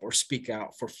speak up or speak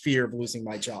out for fear of losing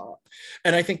my job?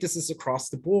 And I think this is across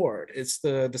the board. It's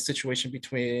the situation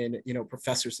between,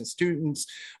 professors and students,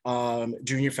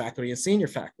 junior faculty and senior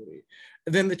faculty.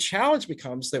 And then the challenge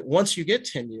becomes that once you get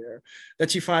tenure,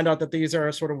 that you find out that these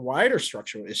are sort of wider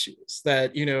structural issues,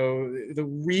 that,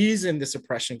 the reason this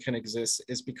oppression can exist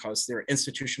is because there are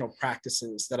institutional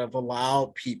practices that have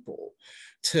allowed people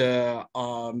to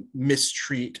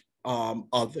mistreat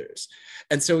others.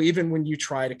 And so even when you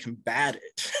try to combat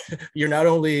it, you're not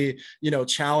only,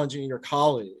 challenging your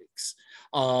colleagues,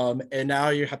 and now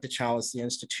you have to challenge the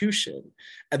institution.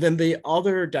 And then the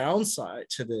other downside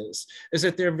to this is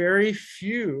that there are very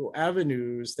few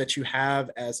avenues that you have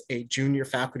as a junior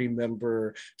faculty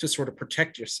member to sort of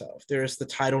protect yourself. There's the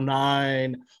Title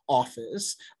IX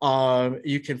office.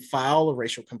 You can file a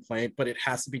racial complaint, but it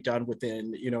has to be done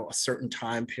within, a certain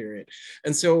time period.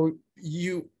 And so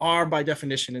you are by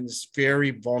definition in this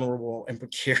very vulnerable and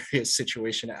precarious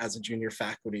situation as a junior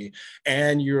faculty,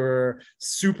 and you're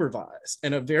supervised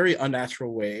in a very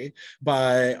unnatural way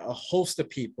by a host of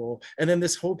people. And then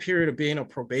this whole period of being on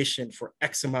probation for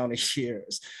X amount of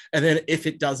years. And then if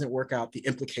it doesn't work out, the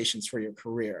implications for your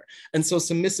career. And so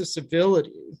submissive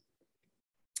civility,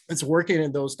 it's working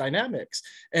in those dynamics.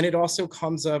 And it also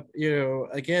comes up,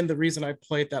 again, the reason I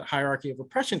played that hierarchy of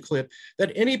oppression clip,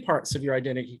 that any parts of your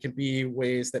identity can be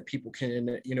ways that people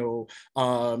can,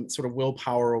 sort of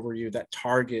willpower over you, that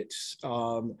target,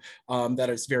 that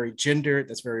is very gendered,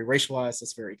 that's very racialized,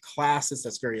 that's very classist,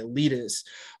 that's very elitist.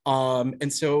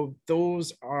 And so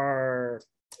those are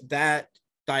that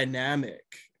dynamic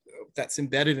that's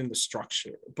embedded in the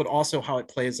structure, but also how it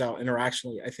plays out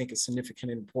interactionally, I think is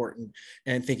significant and important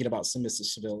in thinking about submissive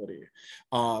civility,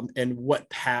 and what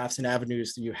paths and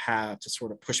avenues do you have to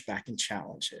sort of push back and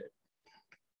challenge it.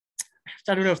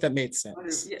 I don't know if that made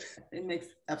sense. Yeah, it makes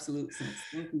absolute sense.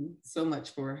 Thank you so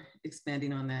much for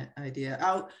expanding on that idea.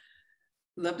 I'll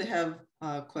love to have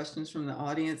questions from the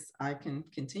audience. I can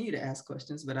continue to ask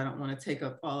questions, but I don't want to take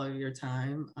up all of your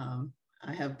time.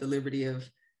 I have the liberty of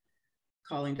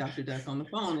calling Dr. Duck on the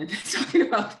phone and talking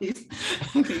about these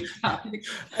topics.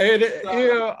 I'm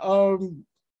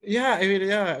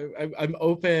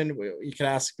open. You can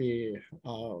ask me.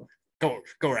 Go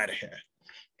right ahead.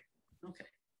 Okay.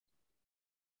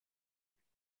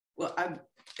 Well,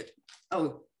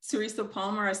 Teresa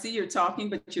Palmer, I see you're talking,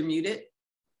 but you're muted.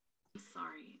 I'm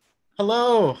sorry.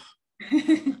 Hello.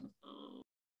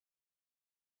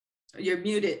 You're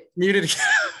muted. Muted.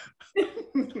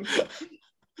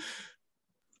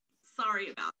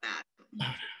 Sorry about that.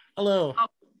 Hello.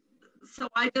 So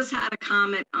I just had a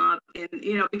comment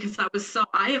because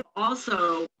I have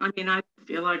also, I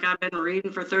feel like I've been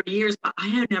reading for 30 years, but I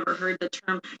had never heard the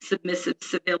term submissive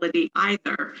civility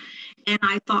either. And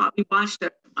I thought we watched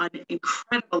an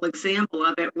incredible example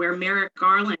of it where Merrick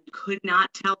Garland could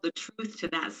not tell the truth to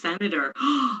that senator.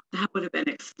 That would have been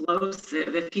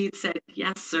explosive if he'd said,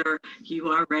 "Yes, sir, you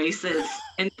are racist."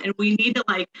 And we need to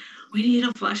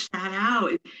flesh that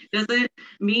out. It doesn't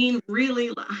mean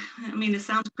really, it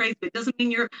sounds crazy, but it doesn't mean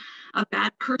you're a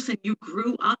bad person. You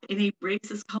grew up in a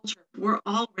racist culture. We're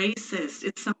all racist.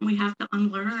 It's something we have to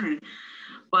unlearn.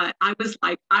 But I was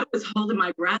holding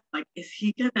my breath, like, how's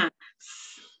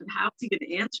he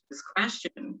gonna answer this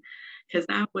question? Because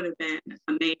that would have been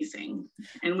amazing.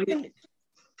 And we didn't.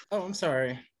 Oh, I'm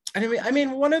sorry.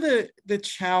 One of the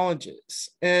challenges,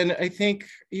 and I think,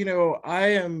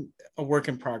 I am a work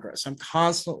in progress. I'm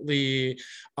constantly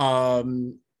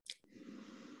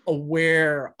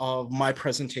aware of my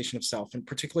presentation of self, and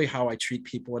particularly how I treat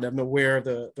people, and I'm aware of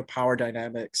the power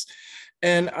dynamics.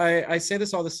 And I say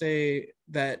this all to say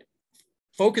that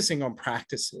focusing on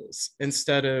practices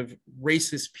instead of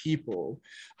racist people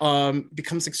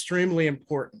becomes extremely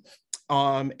important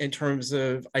in terms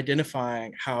of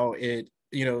identifying how it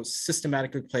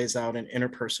systematically plays out in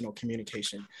interpersonal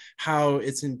communication, how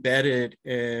it's embedded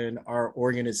in our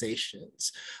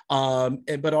organizations,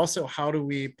 but also how do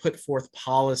we put forth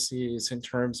policies in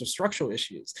terms of structural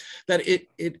issues that it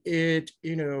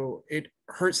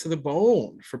hurts to the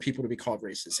bone for people to be called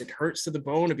racist. It hurts to the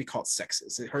bone to be called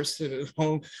sexist. It hurts to the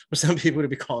bone for some people to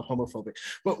be called homophobic.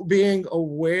 But being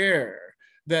aware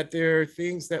that there are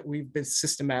things that we've been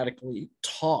systematically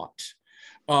taught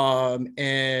and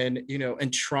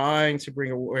and trying to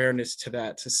bring awareness to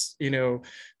that, to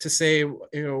say,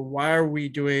 why are we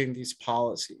doing these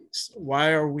policies?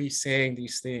 Why are we saying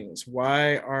these things?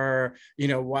 Why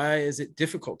is it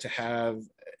difficult to have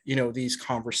these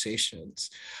conversations?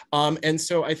 And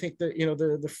so I think that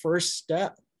the first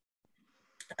step,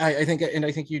 I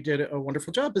think you did a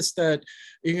wonderful job, is that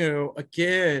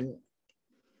again,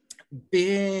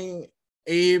 being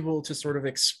able to sort of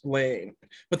explain,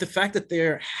 but the fact that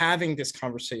they're having this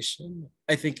conversation,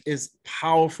 I think, is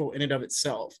powerful in and of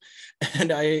itself.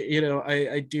 And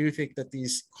I do think that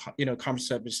these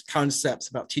concepts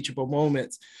about teachable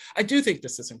moments, I do think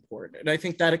this is important, and I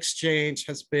think that exchange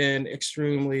has been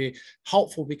extremely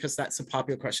helpful, because that's a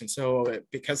popular question. So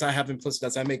because I have implicit,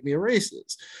 does that make me a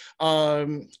racist?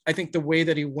 I think the way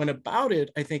that he went about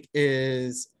it, I think,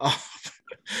 is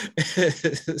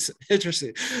it's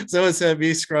interesting. Someone said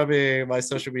me scrubbing my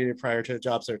social media prior to the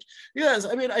job search. Yes,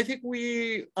 I mean, I think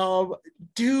we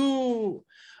do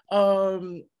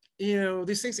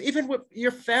these things, even with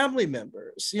your family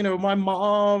members. My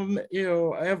mom,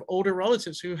 I have older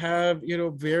relatives who have,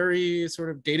 very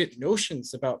sort of dated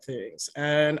notions about things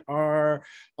and are,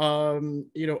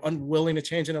 unwilling to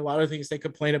change. And a lot of things they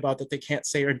complain about that they can't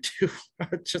say or do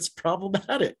are just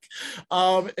problematic.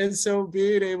 And so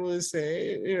being able to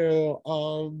say,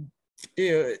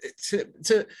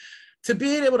 to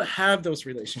being able to have those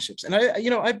relationships. And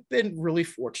I've been really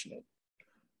fortunate.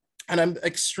 And I'm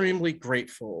extremely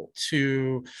grateful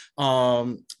to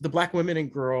the Black women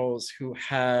and girls who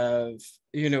have,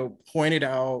 pointed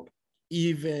out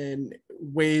even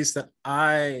ways that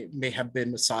I may have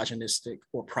been misogynistic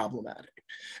or problematic,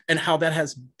 and how that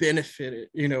has benefited,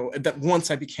 that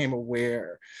once I became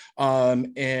aware,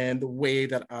 and the way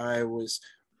that I was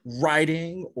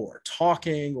writing or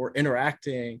talking or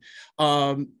interacting,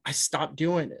 I stopped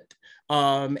doing it.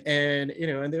 And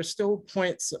there's still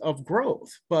points of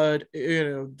growth, but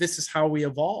this is how we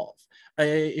evolve.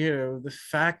 The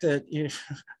fact that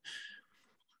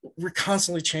we're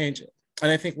constantly changing,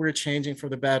 and I think we're changing for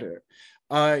the better.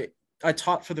 I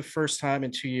taught for the first time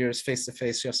in 2 years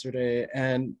face-to-face yesterday,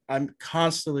 and I'm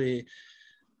constantly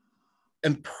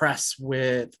impressed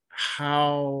with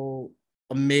how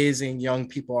amazing young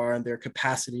people are and their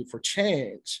capacity for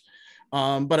change.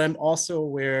 But I'm also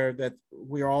aware that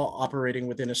we're all operating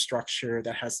within a structure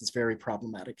that has this very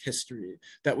problematic history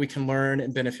that we can learn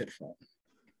and benefit from.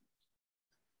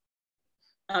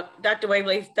 Dr.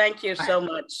 Waverly, thank you so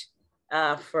much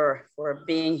for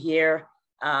being here.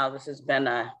 This has been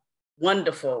a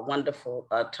wonderful, wonderful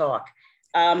talk.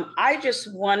 I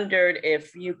just wondered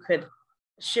if you could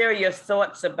share your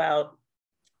thoughts about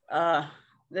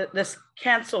this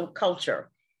cancel culture.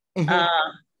 Mm-hmm.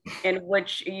 In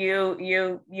which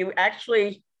you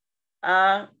actually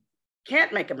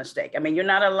can't make a mistake. I mean, you're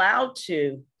not allowed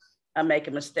to make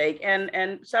a mistake,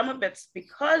 and some of it's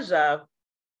because of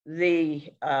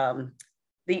the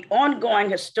ongoing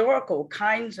historical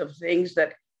kinds of things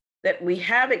that we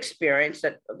have experienced,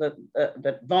 that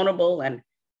the vulnerable and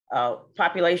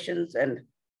populations and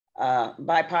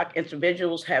BIPOC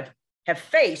individuals have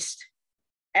faced,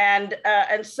 and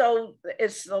so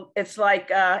it's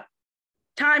like.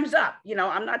 Time's up.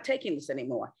 I'm not taking this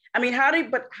anymore. I mean, how do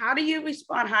you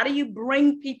respond? How do you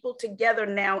bring people together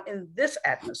now in this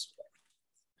atmosphere?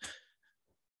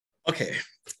 Okay.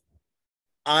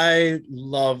 I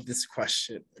love this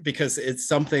question because it's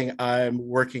something I'm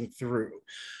working through.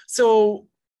 So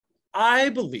I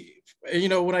believe,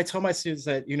 when I tell my students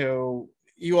that,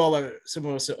 you all are some of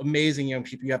the most amazing young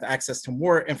people. You have access to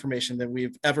more information than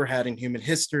we've ever had in human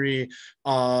history.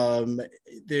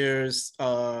 There's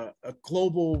a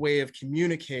global way of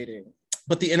communicating,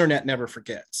 but the internet never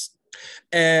forgets.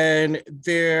 And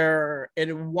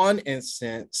in one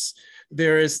instance,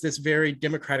 there is this very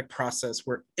democratic process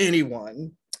where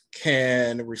anyone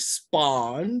can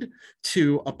respond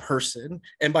to a person.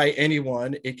 And by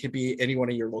anyone, it could be anyone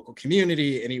in your local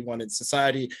community, anyone in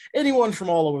society, anyone from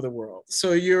all over the world.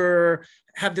 So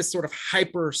have this sort of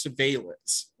hyper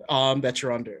surveillance that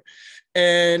you're under.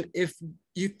 And if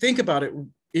you think about it,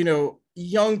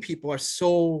 young people are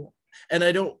so, and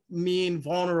I don't mean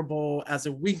vulnerable as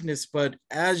a weakness, but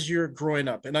as you're growing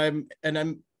up, and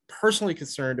I'm personally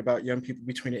concerned about young people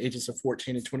between the ages of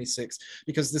 14 and 26,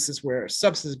 because this is where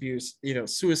substance abuse,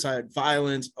 suicide,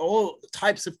 violence, all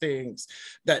types of things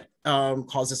that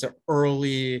causes an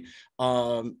early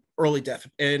death,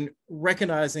 and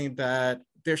recognizing that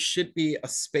there should be a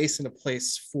space and a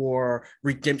place for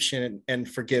redemption and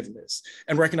forgiveness,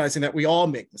 and recognizing that we all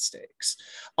make mistakes.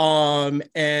 And,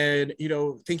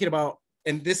 thinking about,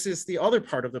 and this is the other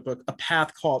part of the book, a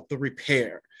path called the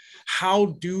repair. how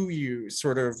do you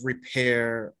sort of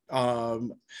repair,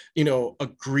 you know, a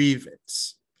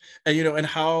grievance? And, you know, and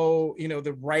how, you know,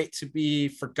 the right to be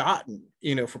forgotten,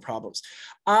 you know, for problems.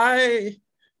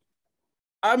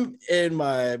 I'm in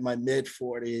my mid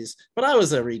 40s, but I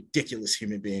was a ridiculous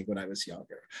human being when I was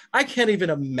younger. I can't even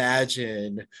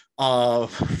imagine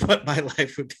what my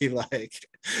life would be like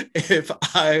if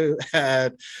I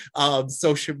had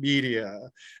social media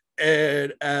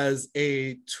and as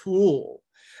a tool.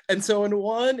 And so in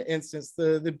one instance,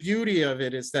 the beauty of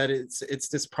it is that it's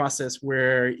this process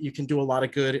where you can do a lot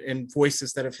of good, and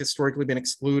voices that have historically been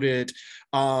excluded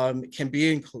can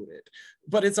be included.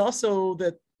 But it's also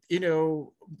that, you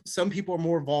know, some people are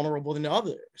more vulnerable than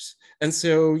others. And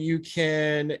so you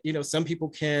can, you know, some people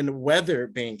can weather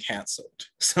being canceled.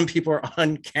 Some people are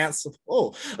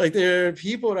uncancelable. Like there are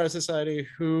people in our society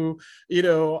who, you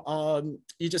know,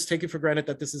 you just take it for granted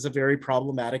that this is a very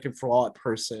problematic and flawed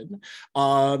person.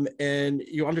 And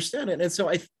you understand it. And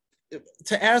so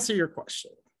to answer your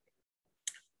question,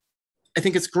 I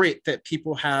think it's great that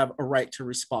people have a right to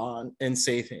respond and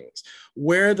say things.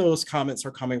 Where those comments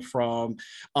are coming from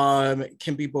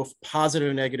can be both positive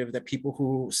and negative, that people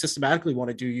who systematically want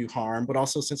to do you harm, but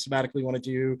also systematically want to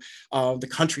do the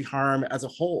country harm as a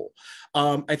whole.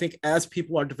 I think as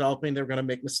people are developing, they're going to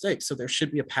make mistakes. So there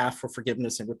should be a path for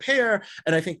forgiveness and repair.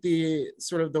 And I think the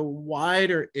sort of the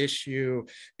wider issue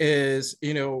is,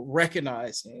 you know,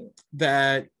 recognizing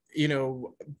that, you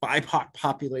know, BIPOC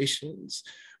populations,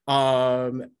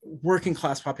 working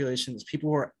class populations, people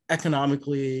who are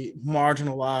economically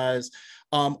marginalized,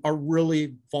 are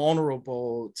really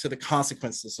vulnerable to the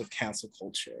consequences of cancel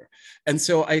culture. And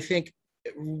so I think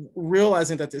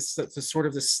realizing that this sort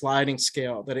of this sliding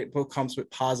scale, that it both comes with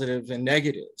positives and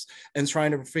negatives, and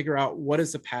trying to figure out what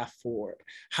is the path forward.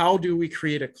 How do we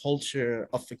create a culture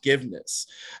of forgiveness?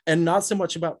 And not so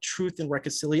much about truth and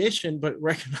reconciliation, but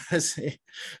recognizing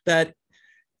that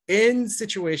in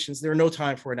situations, there are no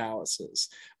time for analysis.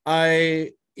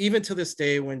 Even to this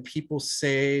day, when people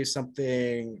say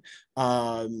something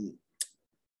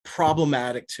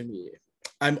problematic to me,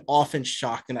 I'm often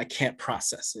shocked and I can't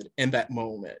process it in that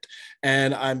moment.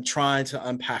 And I'm trying to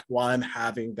unpack why I'm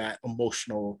having that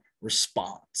emotional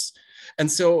response.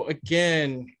 And so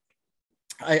again,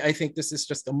 I think this is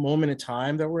just a moment in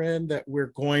time that we're in, that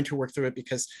we're going to work through it,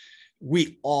 because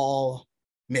we all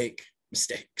make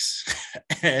mistakes.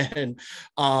 And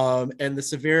the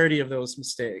severity of those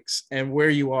mistakes and where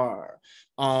you are,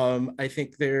 I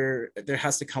think there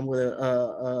has to come with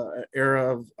a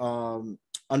era of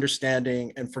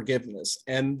understanding and forgiveness.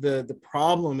 And the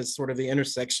problem is sort of the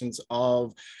intersections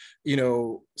of, you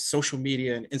know, social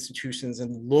media and institutions,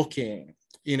 and looking,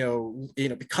 you know,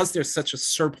 because there's such a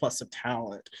surplus of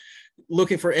talent,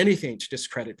 looking for anything to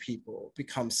discredit people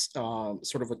becomes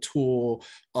sort of a tool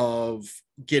of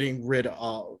getting rid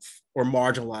of or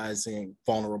marginalizing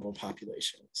vulnerable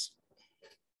populations.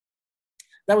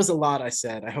 That was a lot I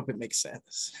said. I hope it makes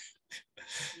sense.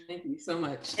 Thank you so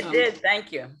much. It did,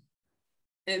 thank you.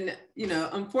 And, you know,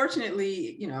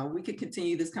 unfortunately, you know, we could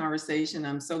continue this conversation.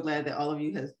 I'm so glad that all of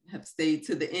you have stayed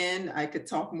to the end. I could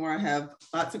talk more. I have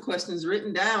lots of questions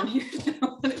written down here that I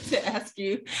wanted to ask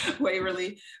you,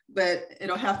 Waverly, but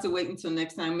it'll have to wait until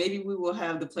next time. Maybe we will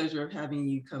have the pleasure of having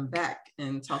you come back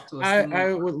and talk to us.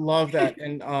 I would love that.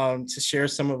 And to share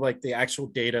some of like the actual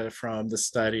data from the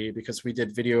study, because we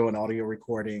did video and audio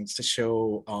recordings to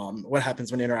show what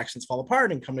happens when interactions fall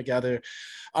apart and come together.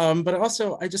 But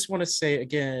also, I just want to say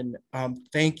again,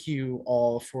 thank you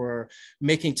all for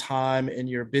making time in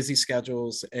your busy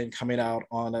schedules and coming out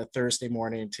on a Thursday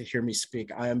morning to hear me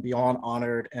speak. I am beyond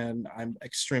honored and I'm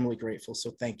extremely grateful.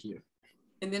 So thank you.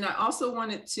 And then I also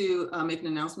wanted to make an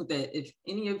announcement that if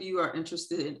any of you are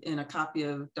interested in a copy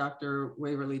of Dr.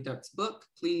 Waverly Duck's book,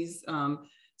 please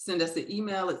send us an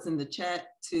email. It's in the chat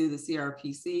to the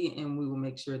CRPC, and we will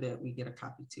make sure that we get a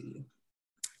copy to you.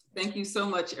 Thank you so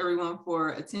much, everyone, for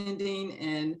attending.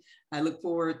 And I look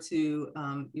forward to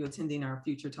you attending our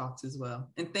future talks as well.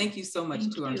 And thank you so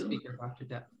much to our speaker, Dr.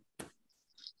 Duck.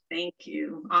 Thank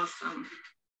you. Awesome.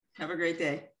 Have a great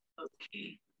day.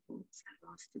 Okay. Oops, I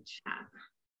lost the chat.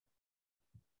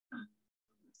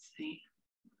 Let's see.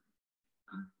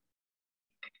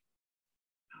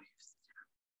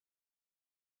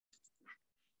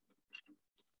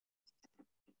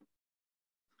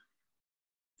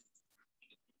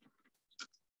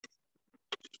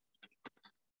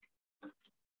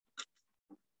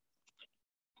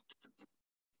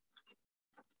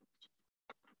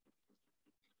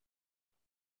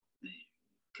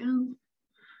 There we go.